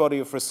growing body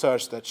of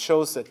research that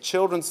shows that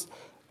children's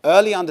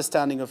early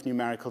understanding of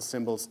numerical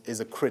symbols is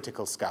a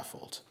critical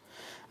scaffold.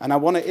 And I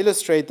want to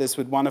illustrate this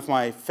with one of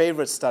my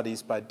favorite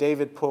studies by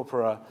David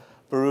Purpura,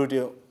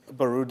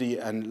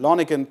 Barudi, and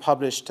Lonergan,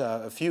 published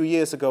a few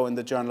years ago in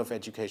the Journal of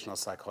Educational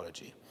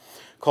Psychology,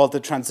 called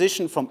The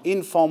Transition from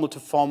Informal to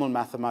Formal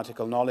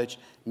Mathematical Knowledge,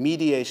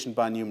 Mediation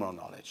by Numeral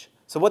Knowledge.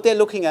 So what they're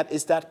looking at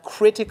is that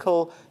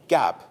critical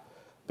gap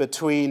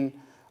between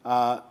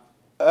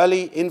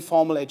early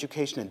informal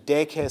education in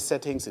daycare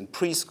settings, in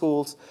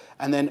preschools,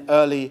 and then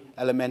early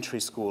elementary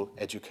school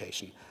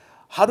education.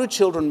 How do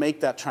children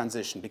make that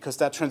transition? Because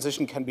that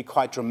transition can be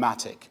quite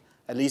dramatic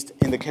At least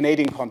in the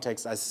Canadian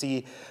context, I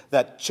see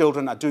that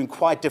children are doing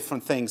quite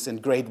different things in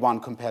grade 1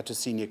 compared to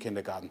senior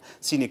kindergarten.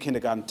 Senior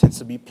kindergarten tends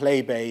to be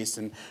play-based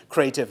and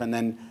creative, and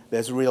then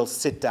there's real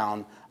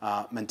sit-down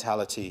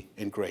mentality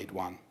in grade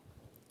 1.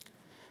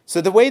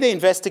 So the way they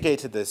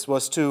investigated this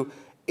was to,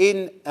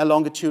 in a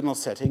longitudinal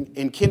setting,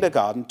 in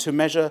kindergarten, to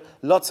measure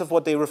lots of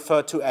what they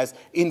refer to as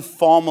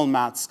informal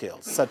math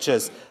skills, such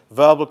as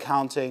verbal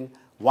counting,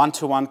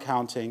 one-to-one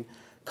counting,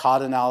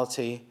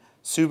 cardinality,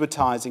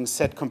 subitizing,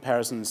 set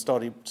comparison, and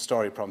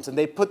story problems. And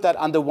they put that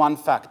under one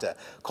factor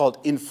called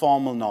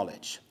informal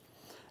knowledge.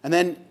 And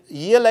then a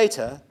year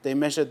later, they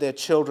measured their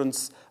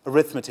children's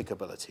arithmetic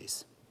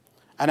abilities.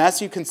 And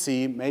as you can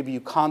see, maybe you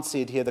can't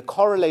see it here, the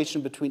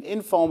correlation between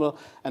informal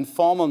and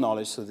formal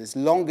knowledge, so this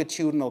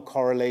longitudinal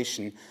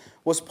correlation,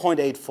 was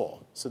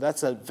 0.84. So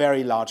that's a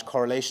very large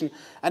correlation.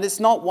 And it's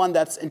not one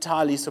that's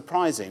entirely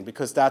surprising,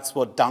 because that's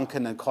what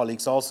Duncan and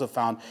colleagues also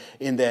found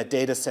in their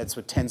data sets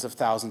with tens of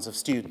thousands of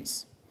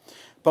students.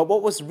 But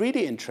what was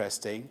really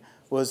interesting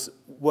was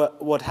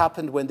what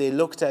happened when they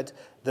looked at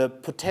the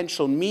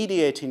potential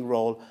mediating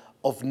role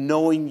of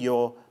knowing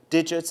your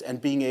digits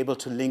and being able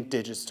to link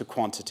digits to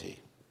quantity.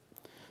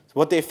 So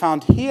what they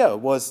found here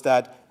was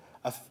that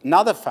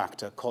another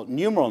factor called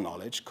numeral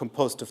knowledge,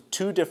 composed of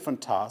two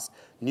different tasks,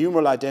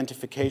 numeral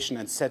identification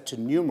and set to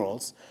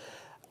numerals,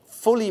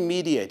 fully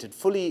mediated,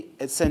 fully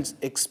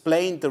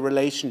explained the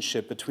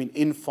relationship between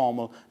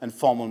informal and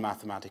formal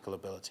mathematical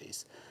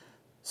abilities,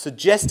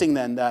 suggesting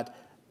then that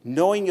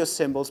knowing your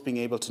symbols, being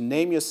able to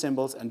name your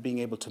symbols, and being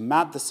able to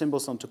map the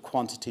symbols onto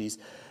quantities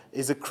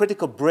is a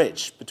critical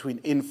bridge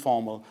between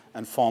informal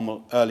and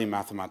formal early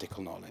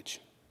mathematical knowledge.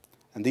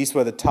 And these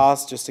were the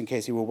tasks, just in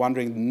case you were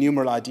wondering. The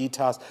numeral ID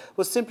task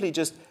was simply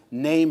just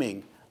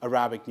naming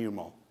Arabic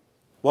numeral.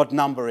 What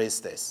number is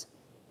this?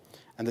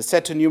 And the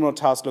set to numeral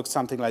task looked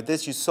something like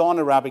this. You saw an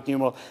Arabic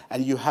numeral,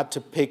 and you had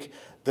to pick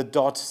the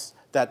dots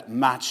that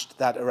matched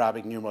that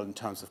Arabic numeral in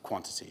terms of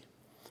quantity.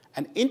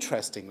 And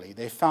interestingly,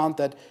 they found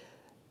that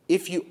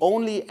if you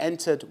only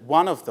entered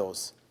one of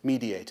those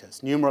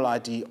mediators, numeral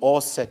ID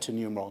or set to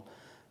numeral,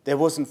 there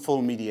wasn't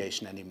full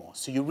mediation anymore.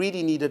 So you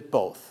really needed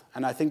both.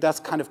 And I think that's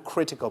kind of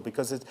critical,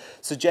 because it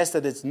suggests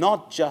that it's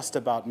not just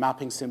about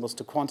mapping symbols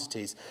to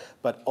quantities,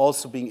 but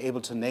also being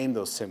able to name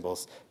those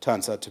symbols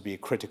turns out to be a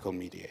critical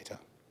mediator.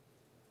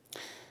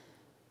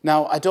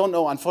 Now, I don't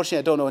know, unfortunately,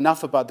 I don't know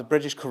enough about the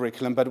British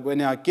curriculum, but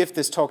when I give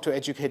this talk to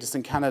educators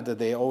in Canada,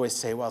 they always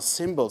say, well,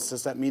 symbols,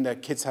 does that mean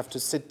that kids have to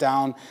sit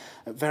down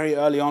very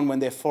early on when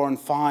they're 4 and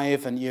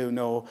 5 and,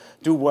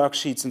 do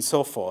worksheets and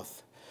so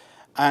forth?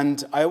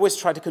 And I always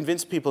try to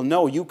convince people,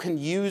 no, you can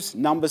use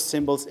number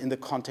symbols in the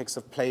context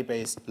of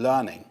play-based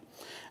learning.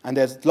 And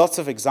there's lots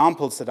of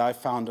examples that I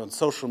found on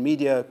social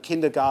media,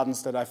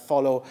 kindergartens that I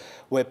follow,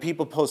 where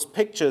people post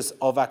pictures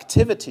of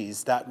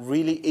activities that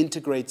really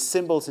integrate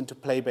symbols into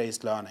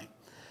play-based learning.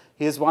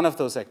 Here's one of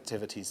those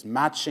activities,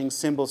 matching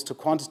symbols to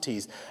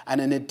quantities.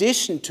 And in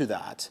addition to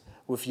that,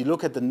 if you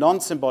look at the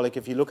non-symbolic,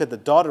 if you look at the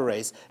dot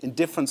arrays in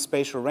different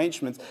spatial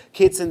arrangements,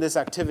 kids in this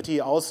activity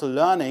are also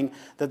learning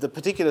that the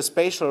particular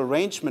spatial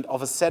arrangement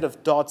of a set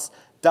of dots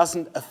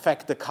doesn't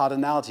affect the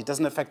cardinality,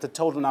 doesn't affect the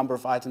total number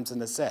of items in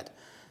the set.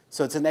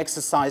 So it's an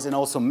exercise in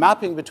also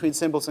mapping between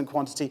symbols and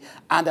quantity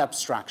and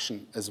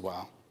abstraction as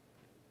well.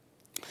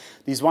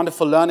 These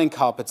wonderful learning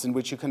carpets in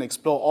which you can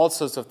explore all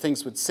sorts of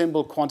things with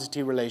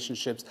symbol-quantity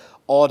relationships,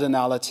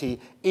 ordinality,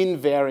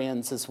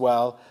 invariance as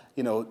well.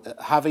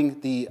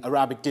 Having the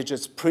Arabic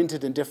digits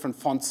printed in different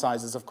font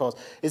sizes, of course,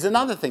 is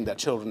another thing that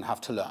children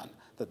have to learn,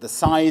 that the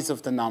size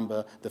of the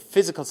number, the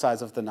physical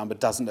size of the number,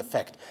 doesn't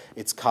affect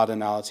its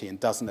cardinality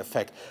and doesn't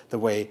affect the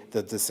way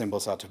that the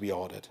symbols are to be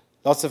ordered.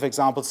 Lots of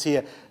examples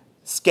here.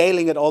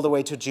 Scaling it all the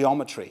way to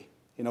geometry,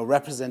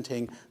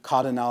 representing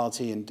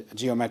cardinality and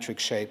geometric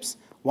shapes.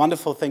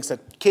 Wonderful things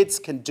that kids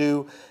can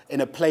do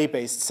in a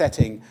play-based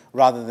setting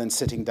rather than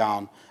sitting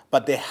down,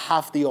 but they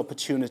have the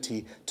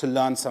opportunity to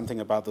learn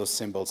something about those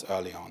symbols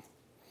early on.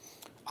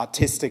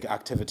 Artistic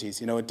activities,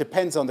 it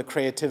depends on the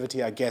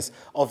creativity, I guess,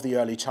 of the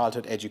early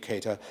childhood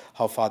educator,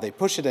 how far they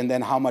push it, and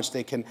then how much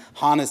they can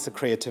harness the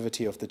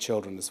creativity of the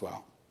children as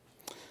well.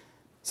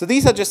 So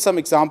these are just some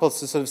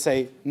examples to sort of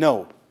say,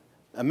 no,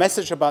 a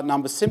message about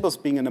number symbols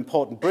being an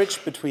important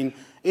bridge between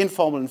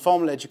informal and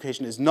formal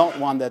education is not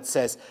one that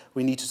says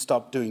we need to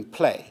stop doing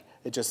play.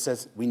 It just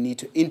says we need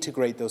to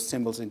integrate those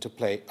symbols into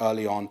play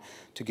early on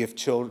to give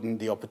children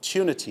the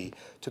opportunity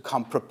to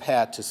come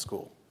prepared to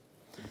school.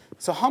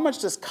 So how much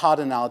does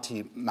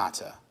cardinality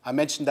matter? I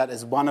mentioned that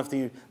as one of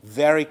the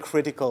very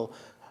critical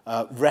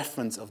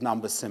reference of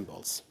number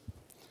symbols.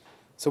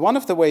 So one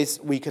of the ways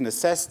we can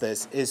assess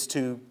this is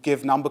to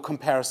give number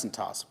comparison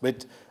tasks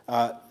with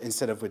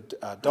instead of with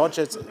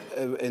dots,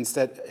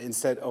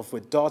 instead of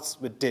with dots,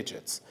 with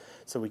digits.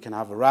 So we can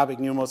have Arabic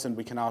numerals, and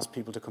we can ask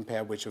people to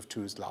compare which of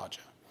two is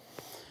larger.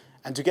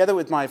 And together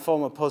with my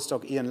former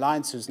postdoc, Ian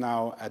Lyons, who's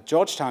now at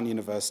Georgetown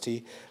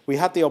University, we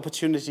had the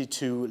opportunity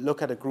to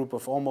look at a group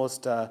of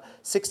almost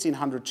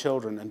 1,600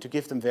 children and to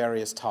give them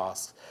various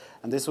tasks.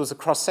 And this was a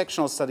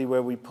cross-sectional study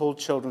where we pulled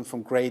children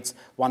from grades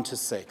 1 to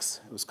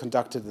 6. It was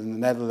conducted in the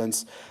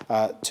Netherlands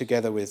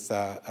together with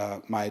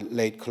my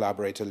late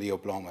collaborator, Leo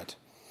Blomert.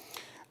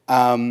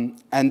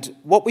 And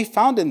what we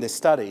found in this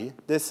study,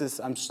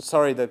 I'm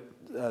sorry the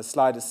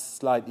slide is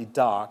slightly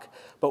dark,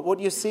 but what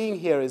you're seeing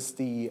here is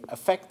the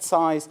effect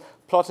size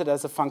plotted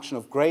as a function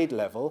of grade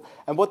level.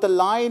 And what the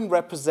line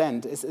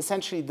represents is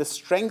essentially the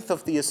strength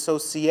of the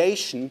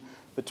association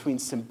between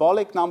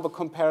symbolic number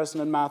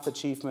comparison and math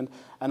achievement,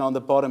 and on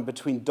the bottom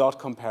between dot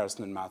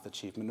comparison and math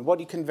achievement. And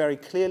what you can very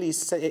clearly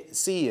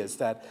see is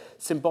that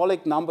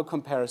symbolic number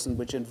comparison,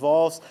 which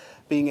involves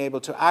being able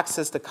to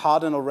access the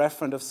cardinal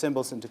referent of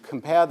symbols and to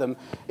compare them,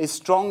 is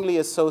strongly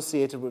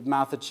associated with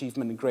math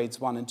achievement in grades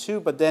 1 and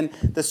 2, but then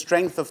the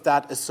strength of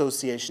that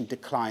association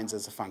declines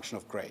as a function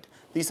of grade.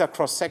 These are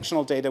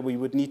cross-sectional data. We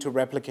would need to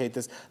replicate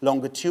this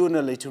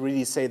longitudinally to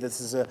really say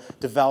this is a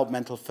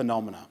developmental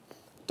phenomena.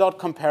 Dot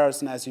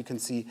comparison, as you can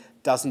see,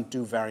 doesn't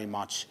do very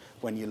much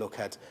when you look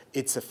at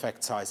its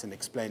effect size in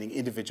explaining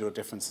individual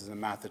differences in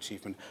math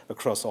achievement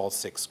across all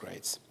 6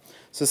 grades.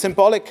 So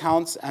symbolic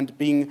counts and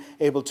being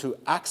able to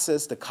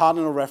access the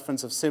cardinal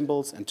reference of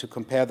symbols and to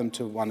compare them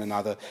to one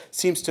another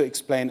seems to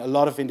explain a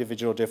lot of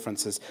individual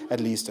differences, at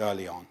least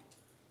early on.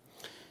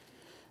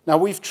 Now,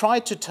 we've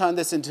tried to turn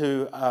this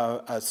into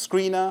a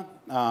screener.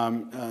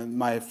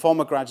 My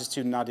former graduate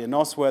student, Nadia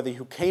Nosworthy,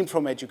 who came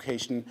from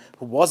education,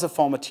 who was a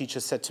former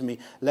teacher, said to me,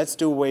 let's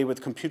do away with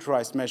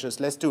computerized measures.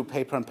 Let's do a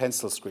paper and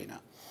pencil screener.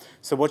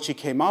 So what she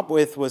came up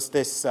with was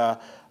this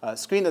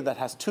screener that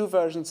has 2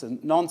 versions, a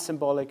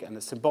non-symbolic and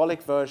a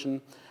symbolic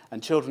version.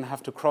 And children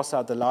have to cross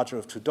out the larger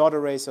of 2 dot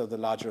arrays or the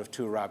larger of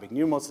 2 Arabic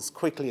numerals as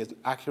quickly and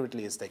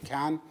accurately as they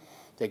can.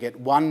 They get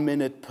 1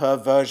 minute per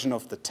version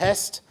of the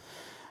test.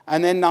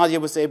 And then Nadia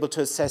was able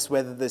to assess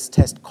whether this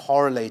test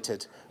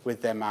correlated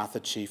with their math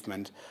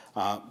achievement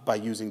by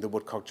using the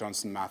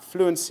Woodcock-Johnson math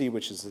fluency,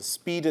 which is a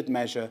speeded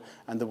measure,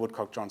 and the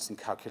Woodcock-Johnson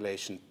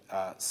calculation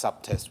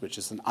subtest, which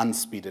is an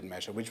unspeeded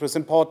measure, which was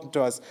important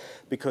to us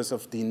because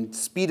of the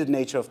speeded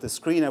nature of the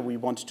screener. We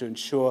wanted to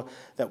ensure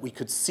that we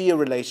could see a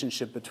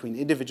relationship between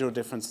individual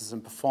differences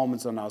in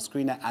performance on our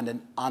screener and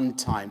an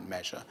untimed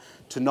measure,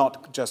 to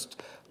not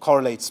just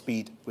correlate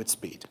speed with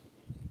speed.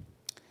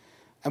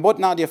 And what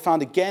Nadia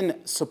found, again,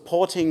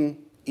 supporting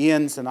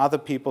Ian's and other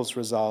people's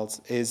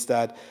results, is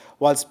that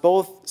whilst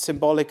both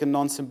symbolic and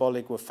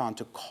non-symbolic were found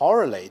to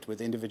correlate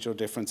with individual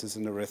differences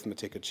in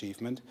arithmetic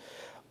achievement,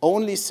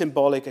 only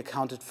symbolic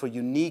accounted for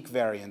unique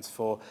variance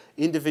for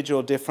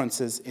individual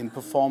differences in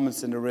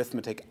performance in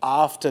arithmetic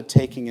after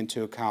taking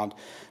into account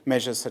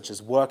measures such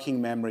as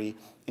working memory,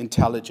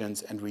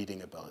 intelligence, and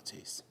reading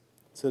abilities.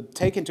 So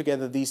taken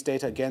together, these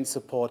data again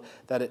support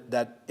that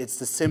it's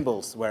the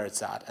symbols where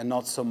it's at and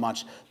not so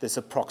much this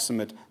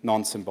approximate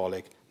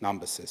non-symbolic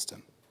number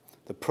system.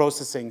 The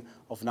processing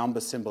of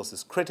number symbols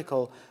is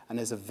critical and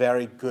is a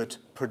very good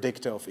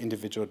predictor of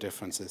individual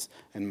differences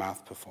in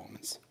math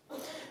performance.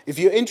 If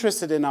you're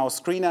interested in our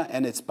screener,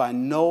 and it's by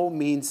no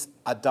means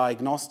a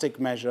diagnostic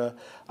measure,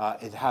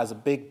 it has a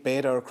big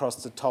beta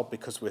across the top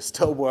because we're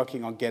still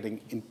working on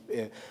getting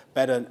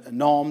better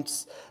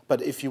norms.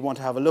 But if you want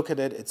to have a look at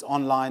it, it's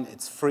online,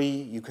 it's free,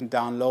 you can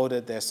download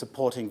it, there's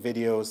supporting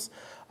videos,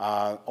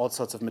 all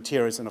sorts of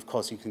materials, and of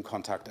course you can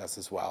contact us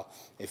as well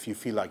if you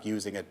feel like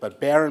using it. But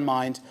bear in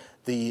mind,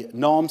 the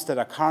norms that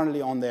are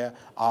currently on there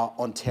are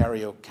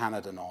Ontario,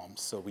 Canada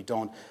norms. So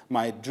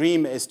my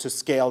dream is to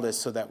scale this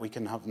so that we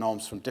can have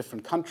norms from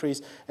different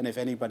countries, and if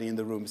anybody in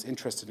the room is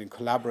interested in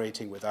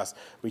collaborating with us,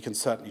 we can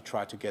certainly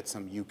try to get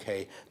some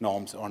UK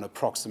norms or an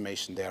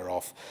approximation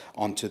thereof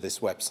onto this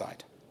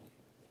website.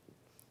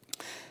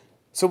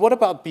 So what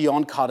about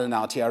beyond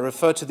cardinality? I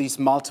refer to these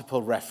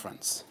multiple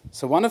reference.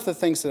 So one of the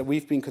things that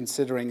we've been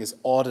considering is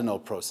ordinal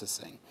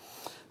processing.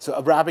 So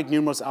Arabic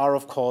numerals are,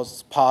 of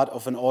course, part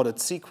of an ordered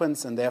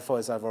sequence, and therefore,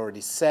 as I've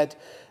already said,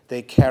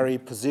 they carry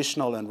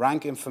positional and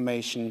rank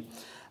information.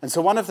 And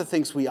so one of the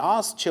things we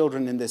asked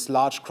children in this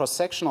large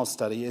cross-sectional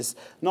study is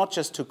not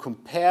just to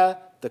compare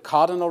the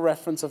cardinal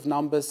reference of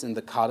numbers in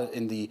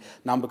the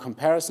number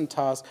comparison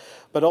task,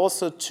 but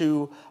also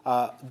to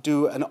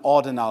do an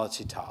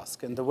ordinality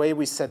task. And the way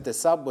we set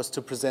this up was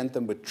to present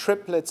them with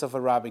triplets of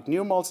Arabic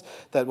numerals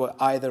that were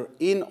either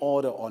in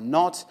order or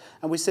not,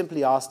 and we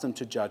simply asked them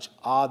to judge,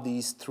 are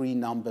these 3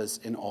 numbers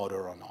in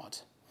order or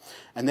not?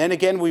 And then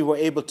again, we were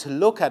able to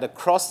look at,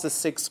 across the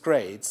 6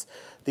 grades,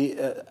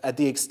 at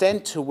the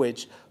extent to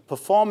which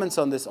performance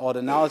on this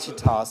ordinality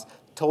task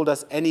told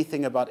us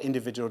anything about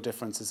individual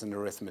differences in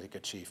arithmetic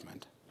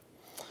achievement.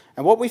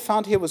 And what we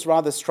found here was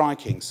rather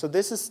striking. So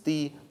this is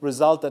the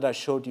result that I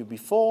showed you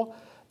before,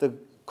 the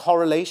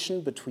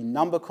correlation between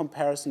number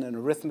comparison and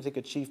arithmetic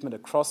achievement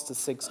across the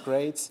 6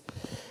 grades.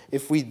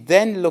 If we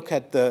then look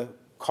at the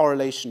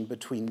correlation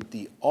between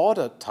the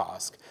order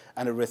task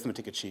and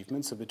arithmetic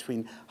achievement, so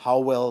between how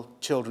well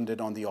children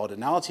did on the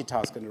ordinality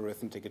task and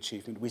arithmetic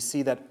achievement, we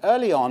see that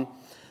early on,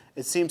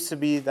 it seems to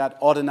be that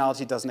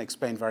ordinality doesn't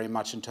explain very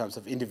much in terms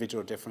of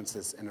individual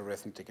differences in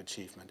arithmetic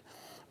achievement.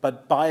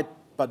 But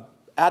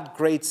at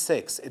grade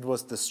 6, it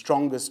was the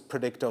strongest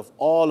predictor of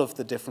all of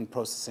the different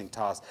processing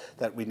tasks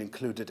that we'd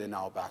included in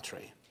our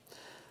battery.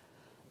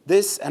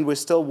 This, and we're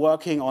still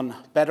working on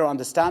better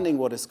understanding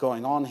what is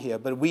going on here,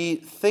 but we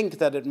think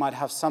that it might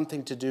have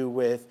something to do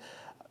with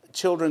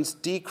children's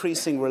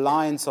decreasing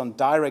reliance on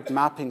direct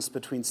mappings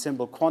between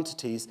symbol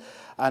quantities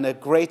and a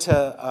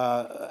greater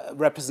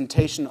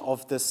representation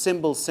of the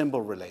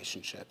symbol-symbol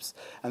relationships.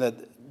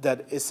 And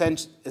that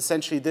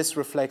essentially this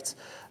reflects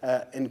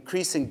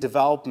increasing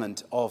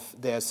development of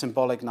their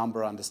symbolic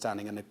number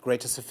understanding and a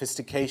greater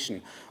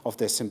sophistication of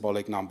their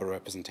symbolic number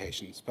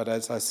representations. But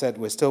as I said,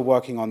 we're still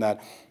working on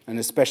that, and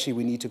especially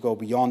we need to go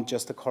beyond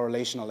just the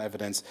correlational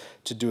evidence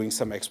to doing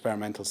some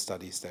experimental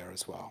studies there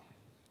as well.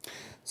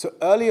 So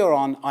earlier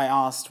on, I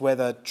asked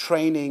whether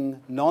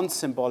training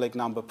non-symbolic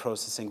number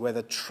processing,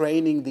 whether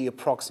training the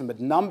approximate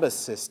number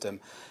system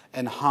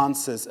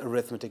enhances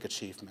arithmetic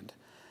achievement.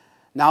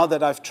 Now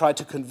that I've tried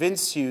to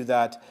convince you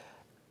that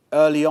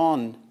early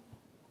on,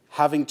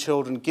 giving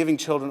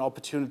children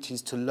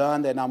opportunities to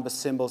learn their number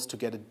symbols, to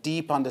get a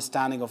deep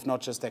understanding of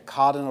not just their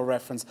cardinal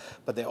reference,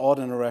 but their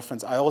ordinal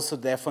reference, I also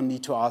therefore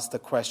need to ask the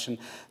question,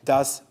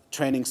 does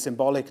training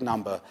symbolic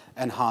number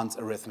enhance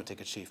arithmetic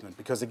achievement?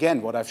 Because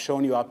again, what I've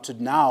shown you up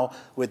to now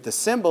with the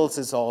symbols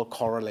is all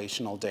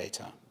correlational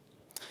data.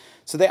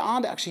 So there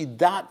aren't actually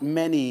that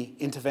many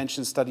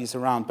intervention studies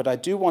around, but I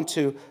do want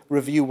to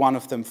review one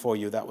of them for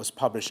you that was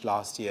published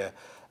last year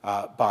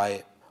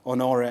by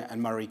Honore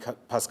and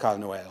Marie-Pascale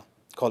Noël,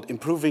 called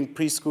Improving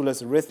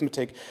Preschoolers'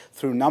 Arithmetic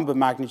Through Number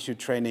Magnitude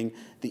Training,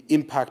 the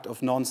Impact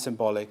of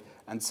Non-Symbolic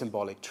and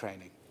Symbolic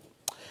Training.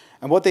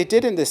 And what they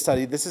did in this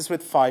study, this is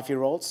with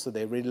 5-year-olds, so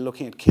they're really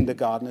looking at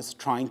kindergartners,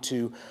 trying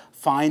to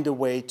find a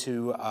way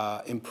to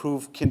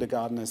improve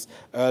kindergartners'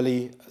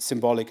 early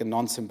symbolic and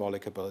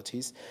non-symbolic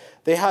abilities.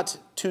 They had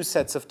 2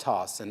 sets of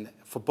tasks, and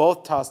for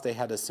both tasks they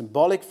had a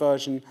symbolic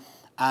version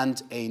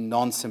and a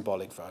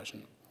non-symbolic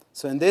version.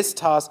 So in this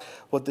task,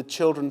 what the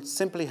children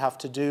simply have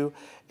to do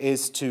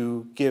is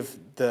to give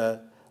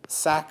the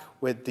sack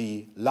with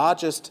the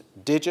largest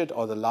digit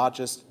or the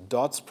largest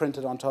dots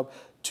printed on top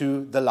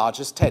to the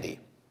largest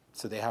teddy.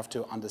 So they have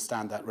to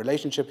understand that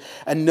relationship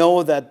and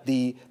note that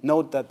the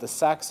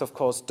sacks, of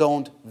course,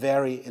 don't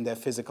vary in their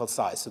physical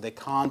size. So they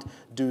can't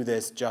do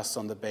this just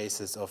on the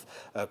basis of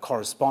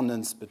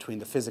correspondence between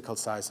the physical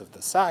size of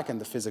the sack and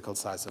the physical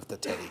size of the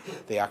teddy.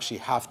 They actually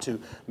have to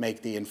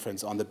make the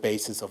inference on the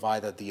basis of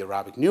either the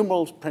Arabic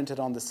numerals printed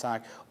on the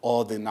sack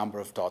or the number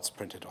of dots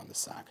printed on the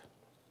sack.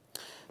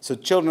 So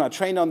children are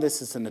trained on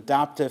this. It's an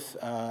adaptive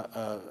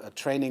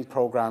training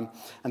program.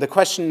 And the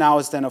question now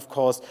is then, of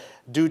course,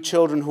 do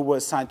children who were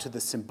assigned to the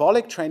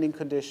symbolic training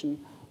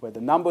condition, where the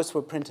numbers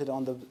were printed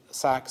on the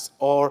sacks,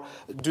 or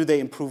do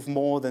they improve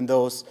more than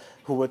those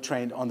who were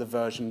trained on the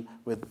version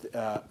with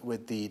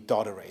the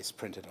dot arrays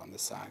printed on the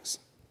sacks?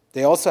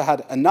 They also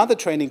had another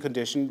training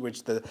condition,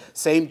 which the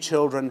same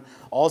children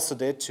also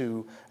did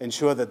to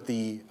ensure that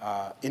the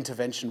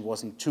intervention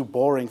wasn't too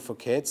boring for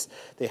kids.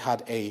 They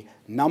had a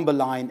number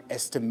line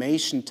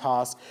estimation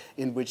task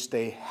in which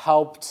they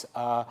helped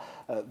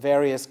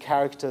various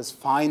characters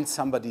find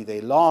somebody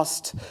they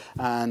lost,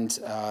 and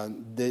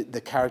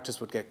the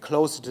characters would get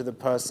closer to the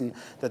person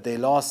that they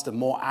lost, the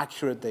more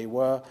accurate they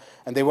were.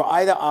 And they were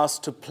either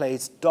asked to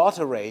place dot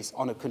arrays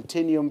on a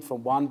continuum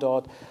from 1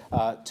 dot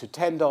to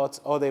 10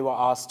 dots, or they were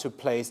asked to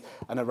place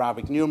an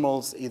Arabic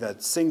numerals, either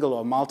single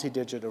or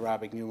multi-digit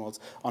Arabic numerals,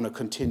 on a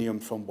continuum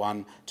from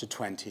 1 to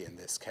 20 in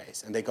this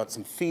case. And they got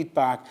some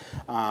feedback,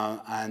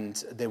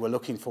 and they were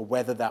looking for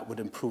whether that would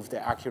improve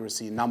their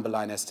accuracy in number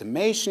line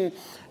estimation,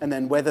 and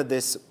then whether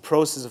this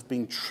process of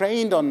being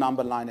trained on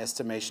number line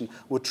estimation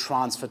would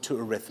transfer to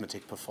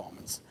arithmetic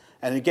performance.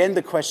 And again,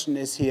 the question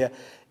is here,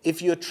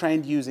 if you're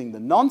trained using the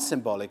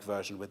non-symbolic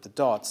version with the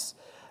dots,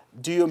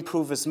 do you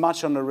improve as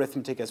much on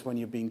arithmetic as when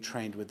you're being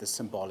trained with the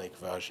symbolic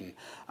version,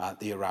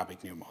 the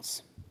Arabic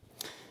numerals?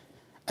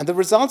 And the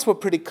results were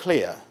pretty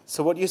clear.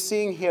 So what you're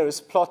seeing here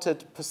is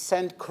plotted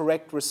 %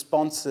 correct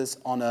responses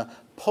on a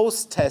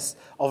post-test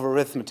of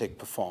arithmetic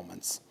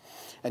performance.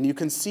 And you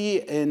can see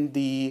in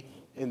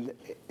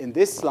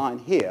this line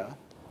here,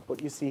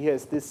 what you see here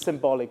is this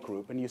symbolic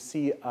group, and you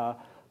see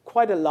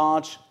quite a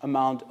large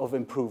amount of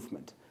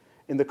improvement.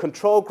 In the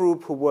control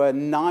group, who were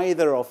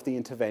neither of the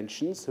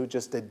interventions, who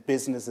just did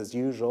business as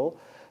usual,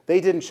 they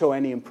didn't show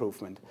any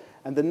improvement.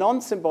 And the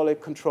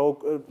non-symbolic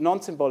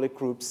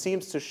group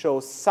seems to show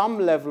some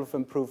level of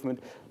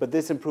improvement, but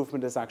this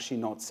improvement is actually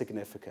not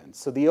significant.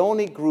 So the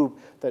only group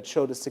that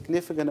showed a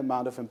significant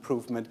amount of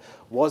improvement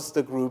was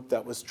the group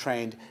that was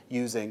trained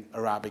using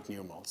Arabic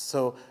numerals.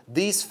 So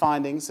these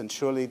findings, and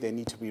surely they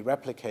need to be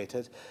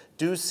replicated,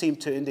 do seem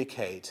to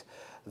indicate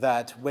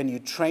that when you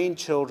train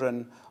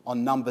children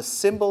on number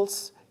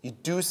symbols, you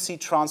do see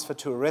transfer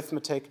to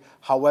arithmetic.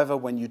 However,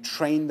 when you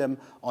train them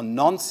on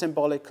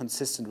non-symbolic,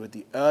 consistent with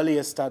the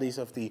earlier studies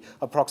of the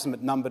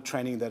approximate number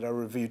training that are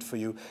reviewed for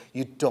you,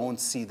 you don't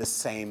see the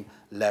same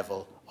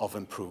level of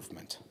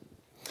improvement.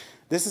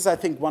 This is, I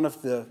think, one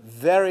of the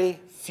very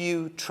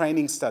few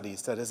training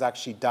studies that has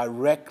actually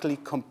directly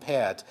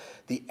compared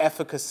the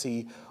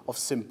efficacy of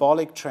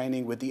symbolic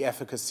training with the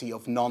efficacy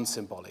of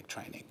non-symbolic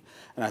training.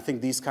 And I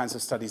think these kinds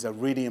of studies are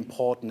really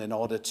important in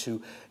order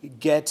to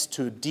get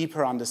to a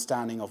deeper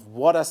understanding of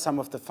what are some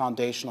of the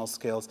foundational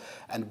skills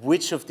and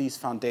which of these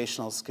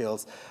foundational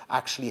skills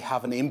actually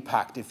have an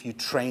impact if you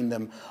train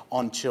them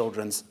on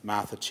children's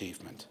math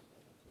achievement.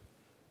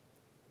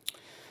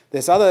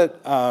 There's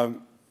other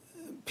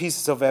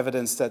pieces of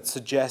evidence that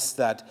suggest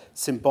that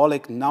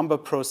symbolic number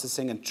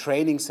processing and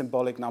training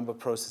symbolic number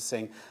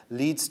processing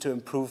leads to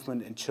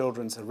improvement in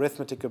children's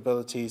arithmetic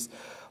abilities.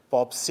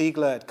 Bob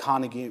Siegler at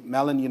Carnegie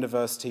Mellon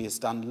University has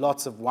done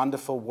lots of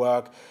wonderful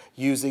work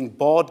using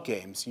board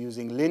games,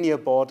 using linear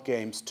board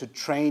games to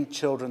train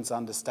children's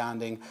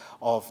understanding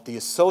of the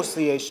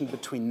association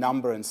between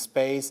number and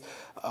space,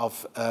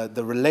 of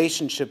the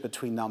relationship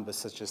between numbers,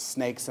 such as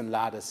snakes and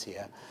ladders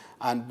here.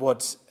 And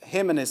what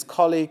him and his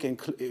colleagues,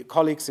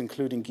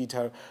 including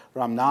Geeta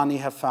Ramnani,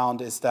 have found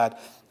is that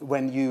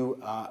when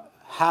you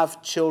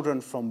have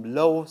children from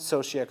low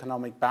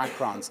socioeconomic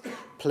backgrounds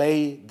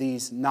play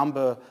these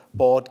number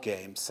board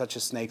games, such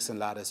as snakes and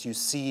ladders, you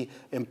see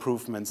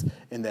improvements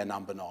in their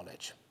number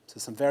knowledge. So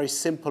some very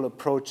simple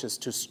approaches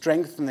to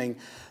strengthening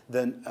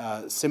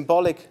the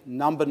symbolic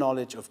number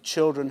knowledge of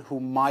children who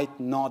might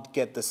not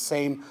get the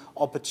same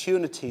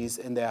opportunities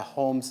in their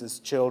homes as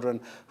children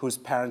whose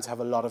parents have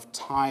a lot of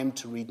time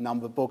to read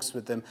number books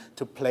with them,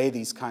 to play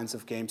these kinds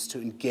of games,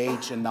 to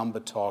engage in number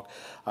talk,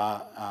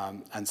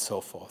 and so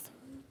forth.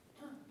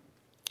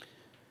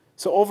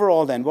 So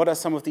overall then, what are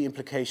some of the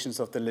implications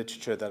of the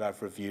literature that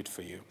I've reviewed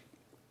for you?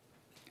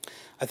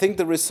 I think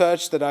the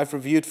research that I've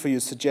reviewed for you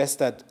suggests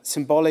that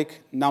symbolic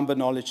number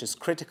knowledge is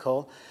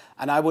critical,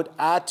 and I would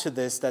add to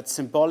this that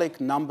symbolic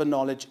number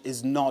knowledge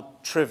is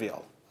not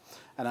trivial.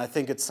 And I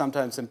think it's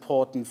sometimes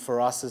important for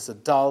us as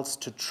adults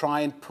to try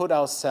and put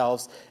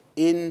ourselves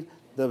in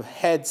the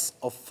heads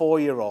of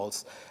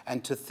 4-year-olds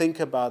and to think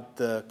about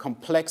the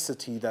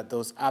complexity that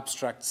those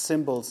abstract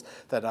symbols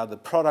that are the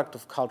product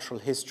of cultural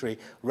history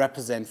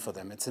represent for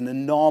them. It's an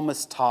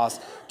enormous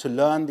task to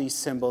learn these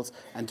symbols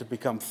and to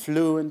become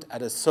fluent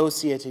at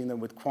associating them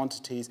with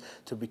quantities,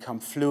 to become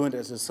fluent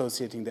at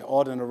associating their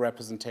ordinal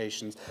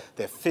representations,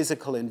 their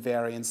physical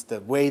invariants, the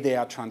way they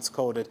are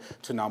transcoded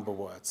to number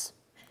words.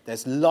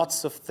 There's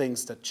lots of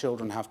things that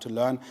children have to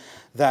learn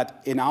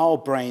that in our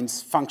brains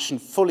function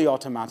fully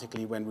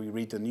automatically when we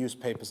read the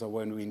newspapers or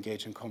when we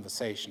engage in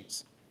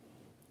conversations.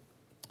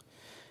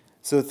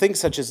 So things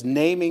such as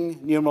naming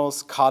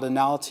numerals,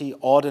 cardinality,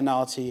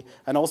 ordinality,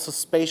 and also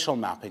spatial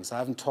mappings. I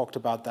haven't talked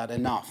about that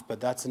enough, but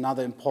that's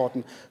another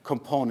important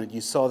component.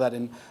 You saw that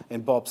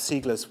in Bob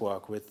Siegler's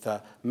work with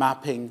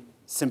mapping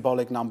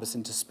symbolic numbers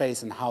into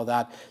space and how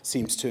that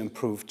seems to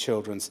improve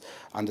children's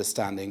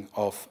understanding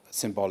of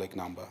symbolic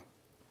number.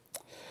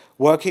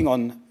 Working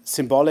on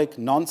symbolic,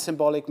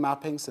 non-symbolic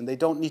mappings, and they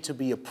don't need to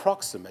be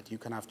approximate. You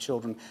can have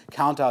children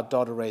count out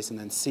dot arrays and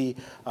then see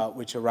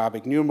which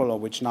Arabic numeral or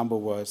which number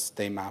words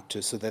they map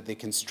to so that they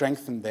can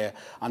strengthen their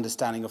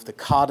understanding of the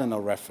cardinal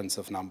reference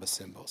of number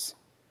symbols.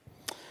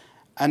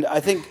 And I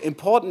think,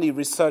 importantly,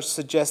 research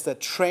suggests that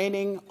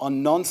training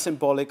on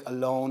non-symbolic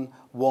alone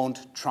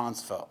won't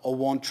transfer or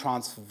won't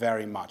transfer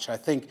very much. I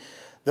think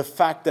the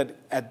fact that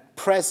at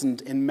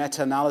present in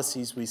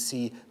meta-analyses we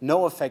see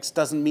no effects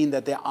doesn't mean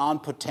that there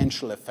aren't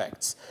potential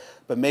effects.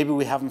 But maybe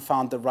we haven't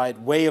found the right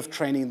way of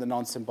training the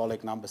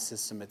non-symbolic number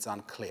system, it's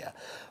unclear.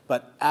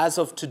 But as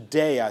of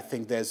today, I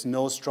think there's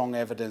no strong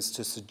evidence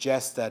to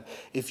suggest that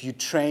if you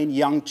train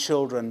young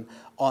children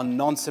on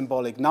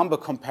non-symbolic number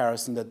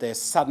comparison, that they're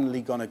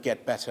suddenly going to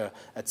get better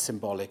at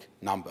symbolic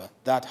number.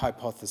 That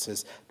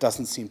hypothesis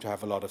doesn't seem to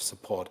have a lot of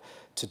support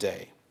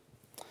today.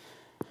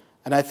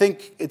 And I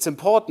think it's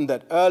important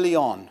that early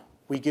on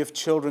we give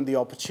children the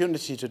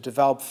opportunity to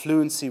develop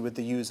fluency with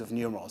the use of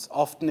numerals.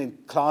 Often in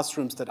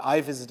classrooms that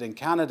I visit in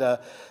Canada,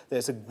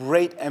 there's a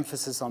great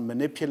emphasis on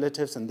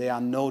manipulatives, and they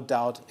are no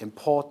doubt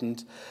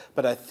important.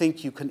 But I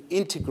think you can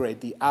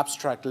integrate the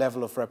abstract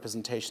level of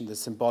representation, the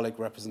symbolic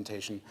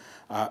representation,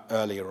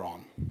 earlier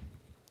on.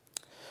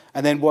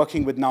 And then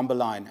working with number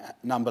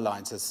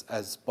lines,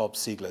 as Bob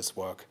Siegler's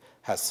work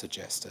has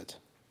suggested.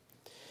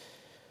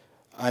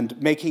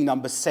 And making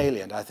numbers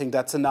salient. I think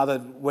that's another,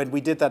 when we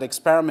did that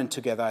experiment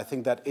together, I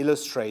think that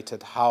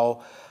illustrated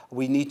how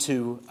we need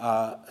to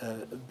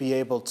be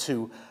able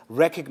to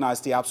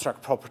recognize the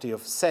abstract property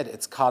of set,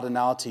 its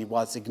cardinality,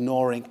 whilst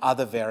ignoring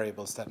other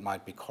variables that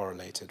might be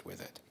correlated with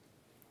it.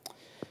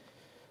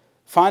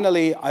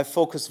 Finally, I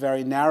focus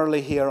very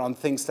narrowly here on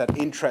things that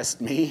interest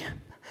me,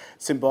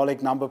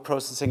 symbolic number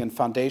processing and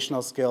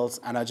foundational skills,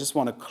 and I just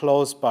want to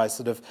close by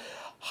sort of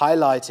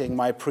highlighting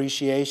my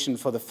appreciation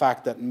for the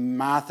fact that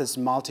math is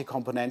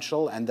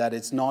multi-componential and that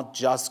it's not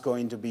just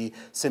going to be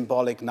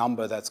symbolic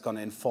number that's going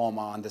to inform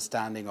our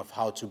understanding of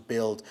how to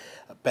build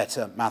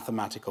better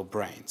mathematical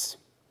brains.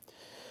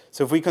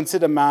 So if we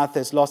consider math,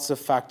 there's lots of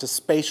factors.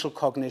 Spatial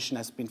cognition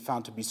has been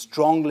found to be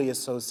strongly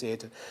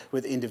associated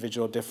with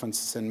individual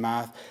differences in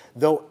math,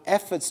 though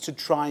efforts to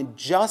try and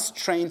just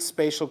train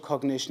spatial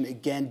cognition,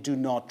 again, do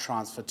not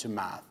transfer to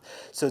math.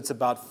 So it's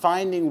about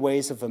finding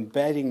ways of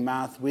embedding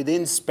math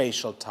within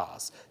spatial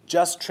tasks.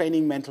 Just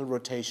training mental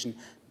rotation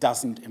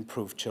doesn't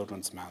improve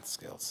children's math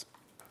skills.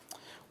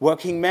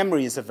 Working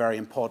memory is a very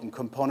important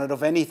component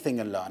of anything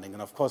in learning,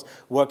 and of course,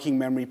 working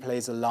memory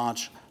plays a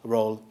large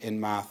role in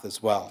math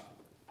as well.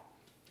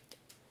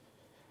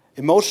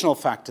 Emotional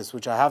factors,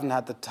 which I haven't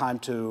had the time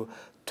to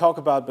talk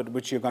about, but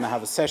which you're going to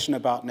have a session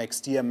about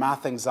next year.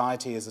 Math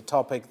anxiety is a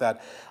topic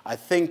that I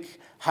think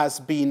has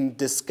been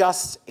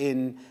discussed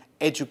in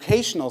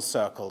educational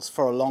circles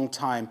for a long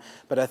time,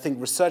 but I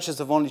think researchers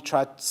have only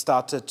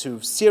started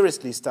to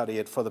seriously study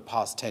it for the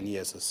past 10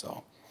 years or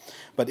so.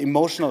 But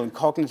emotional and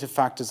cognitive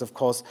factors, of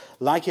course,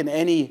 like in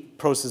any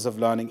process of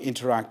learning,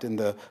 interact in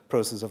the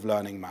process of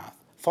learning math.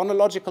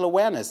 Phonological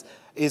awareness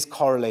is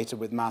correlated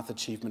with math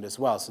achievement as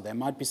well, so there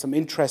might be some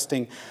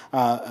interesting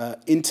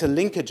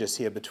interlinkages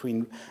here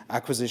between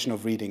acquisition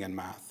of reading and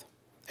math.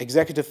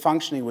 Executive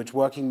functioning, which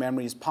working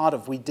memory is part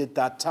of, we did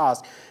that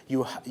task.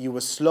 You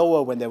were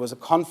slower when there was a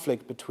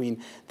conflict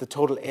between the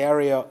total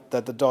area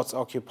that the dots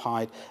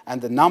occupied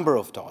and the number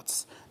of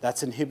dots.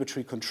 That's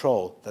inhibitory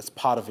control. That's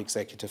part of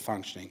executive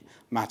functioning,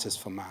 matters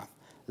for math.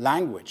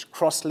 Language,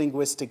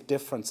 cross-linguistic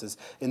differences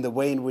in the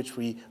way in which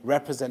we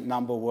represent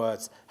number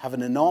words have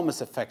an enormous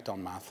effect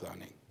on math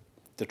learning.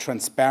 The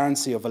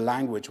transparency of a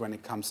language when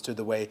it comes to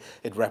the way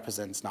it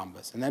represents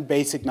numbers. And then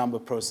basic number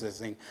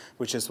processing,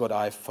 which is what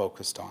I've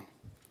focused on.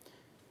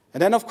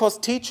 And then, of course,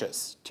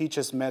 teachers.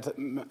 Teachers matter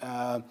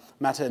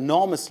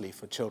enormously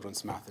for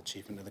children's math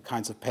achievement and the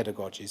kinds of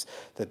pedagogies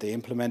that they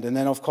implement. And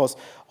then, of course,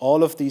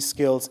 all of these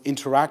skills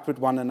interact with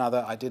one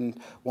another. I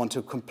didn't want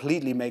to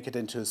completely make it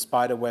into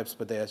spider webs,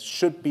 but there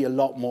should be a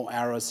lot more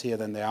arrows here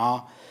than there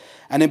are.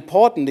 And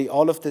importantly,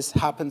 all of this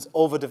happens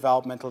over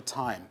developmental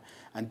time.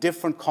 And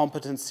different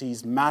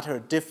competencies matter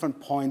at different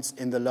points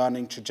in the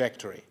learning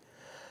trajectory.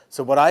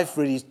 So what I've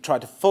really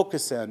tried to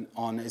focus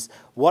on is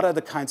what are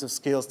the kinds of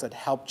skills that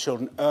help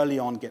children early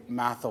on get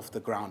math off the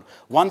ground.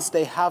 Once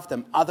they have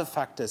them, other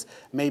factors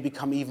may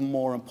become even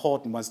more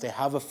important once they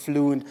have a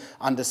fluent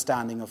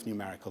understanding of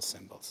numerical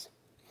symbols.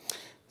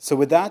 So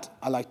with that,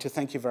 I'd like to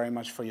thank you very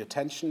much for your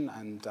attention,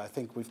 and I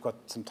think we've got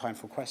some time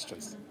for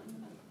questions.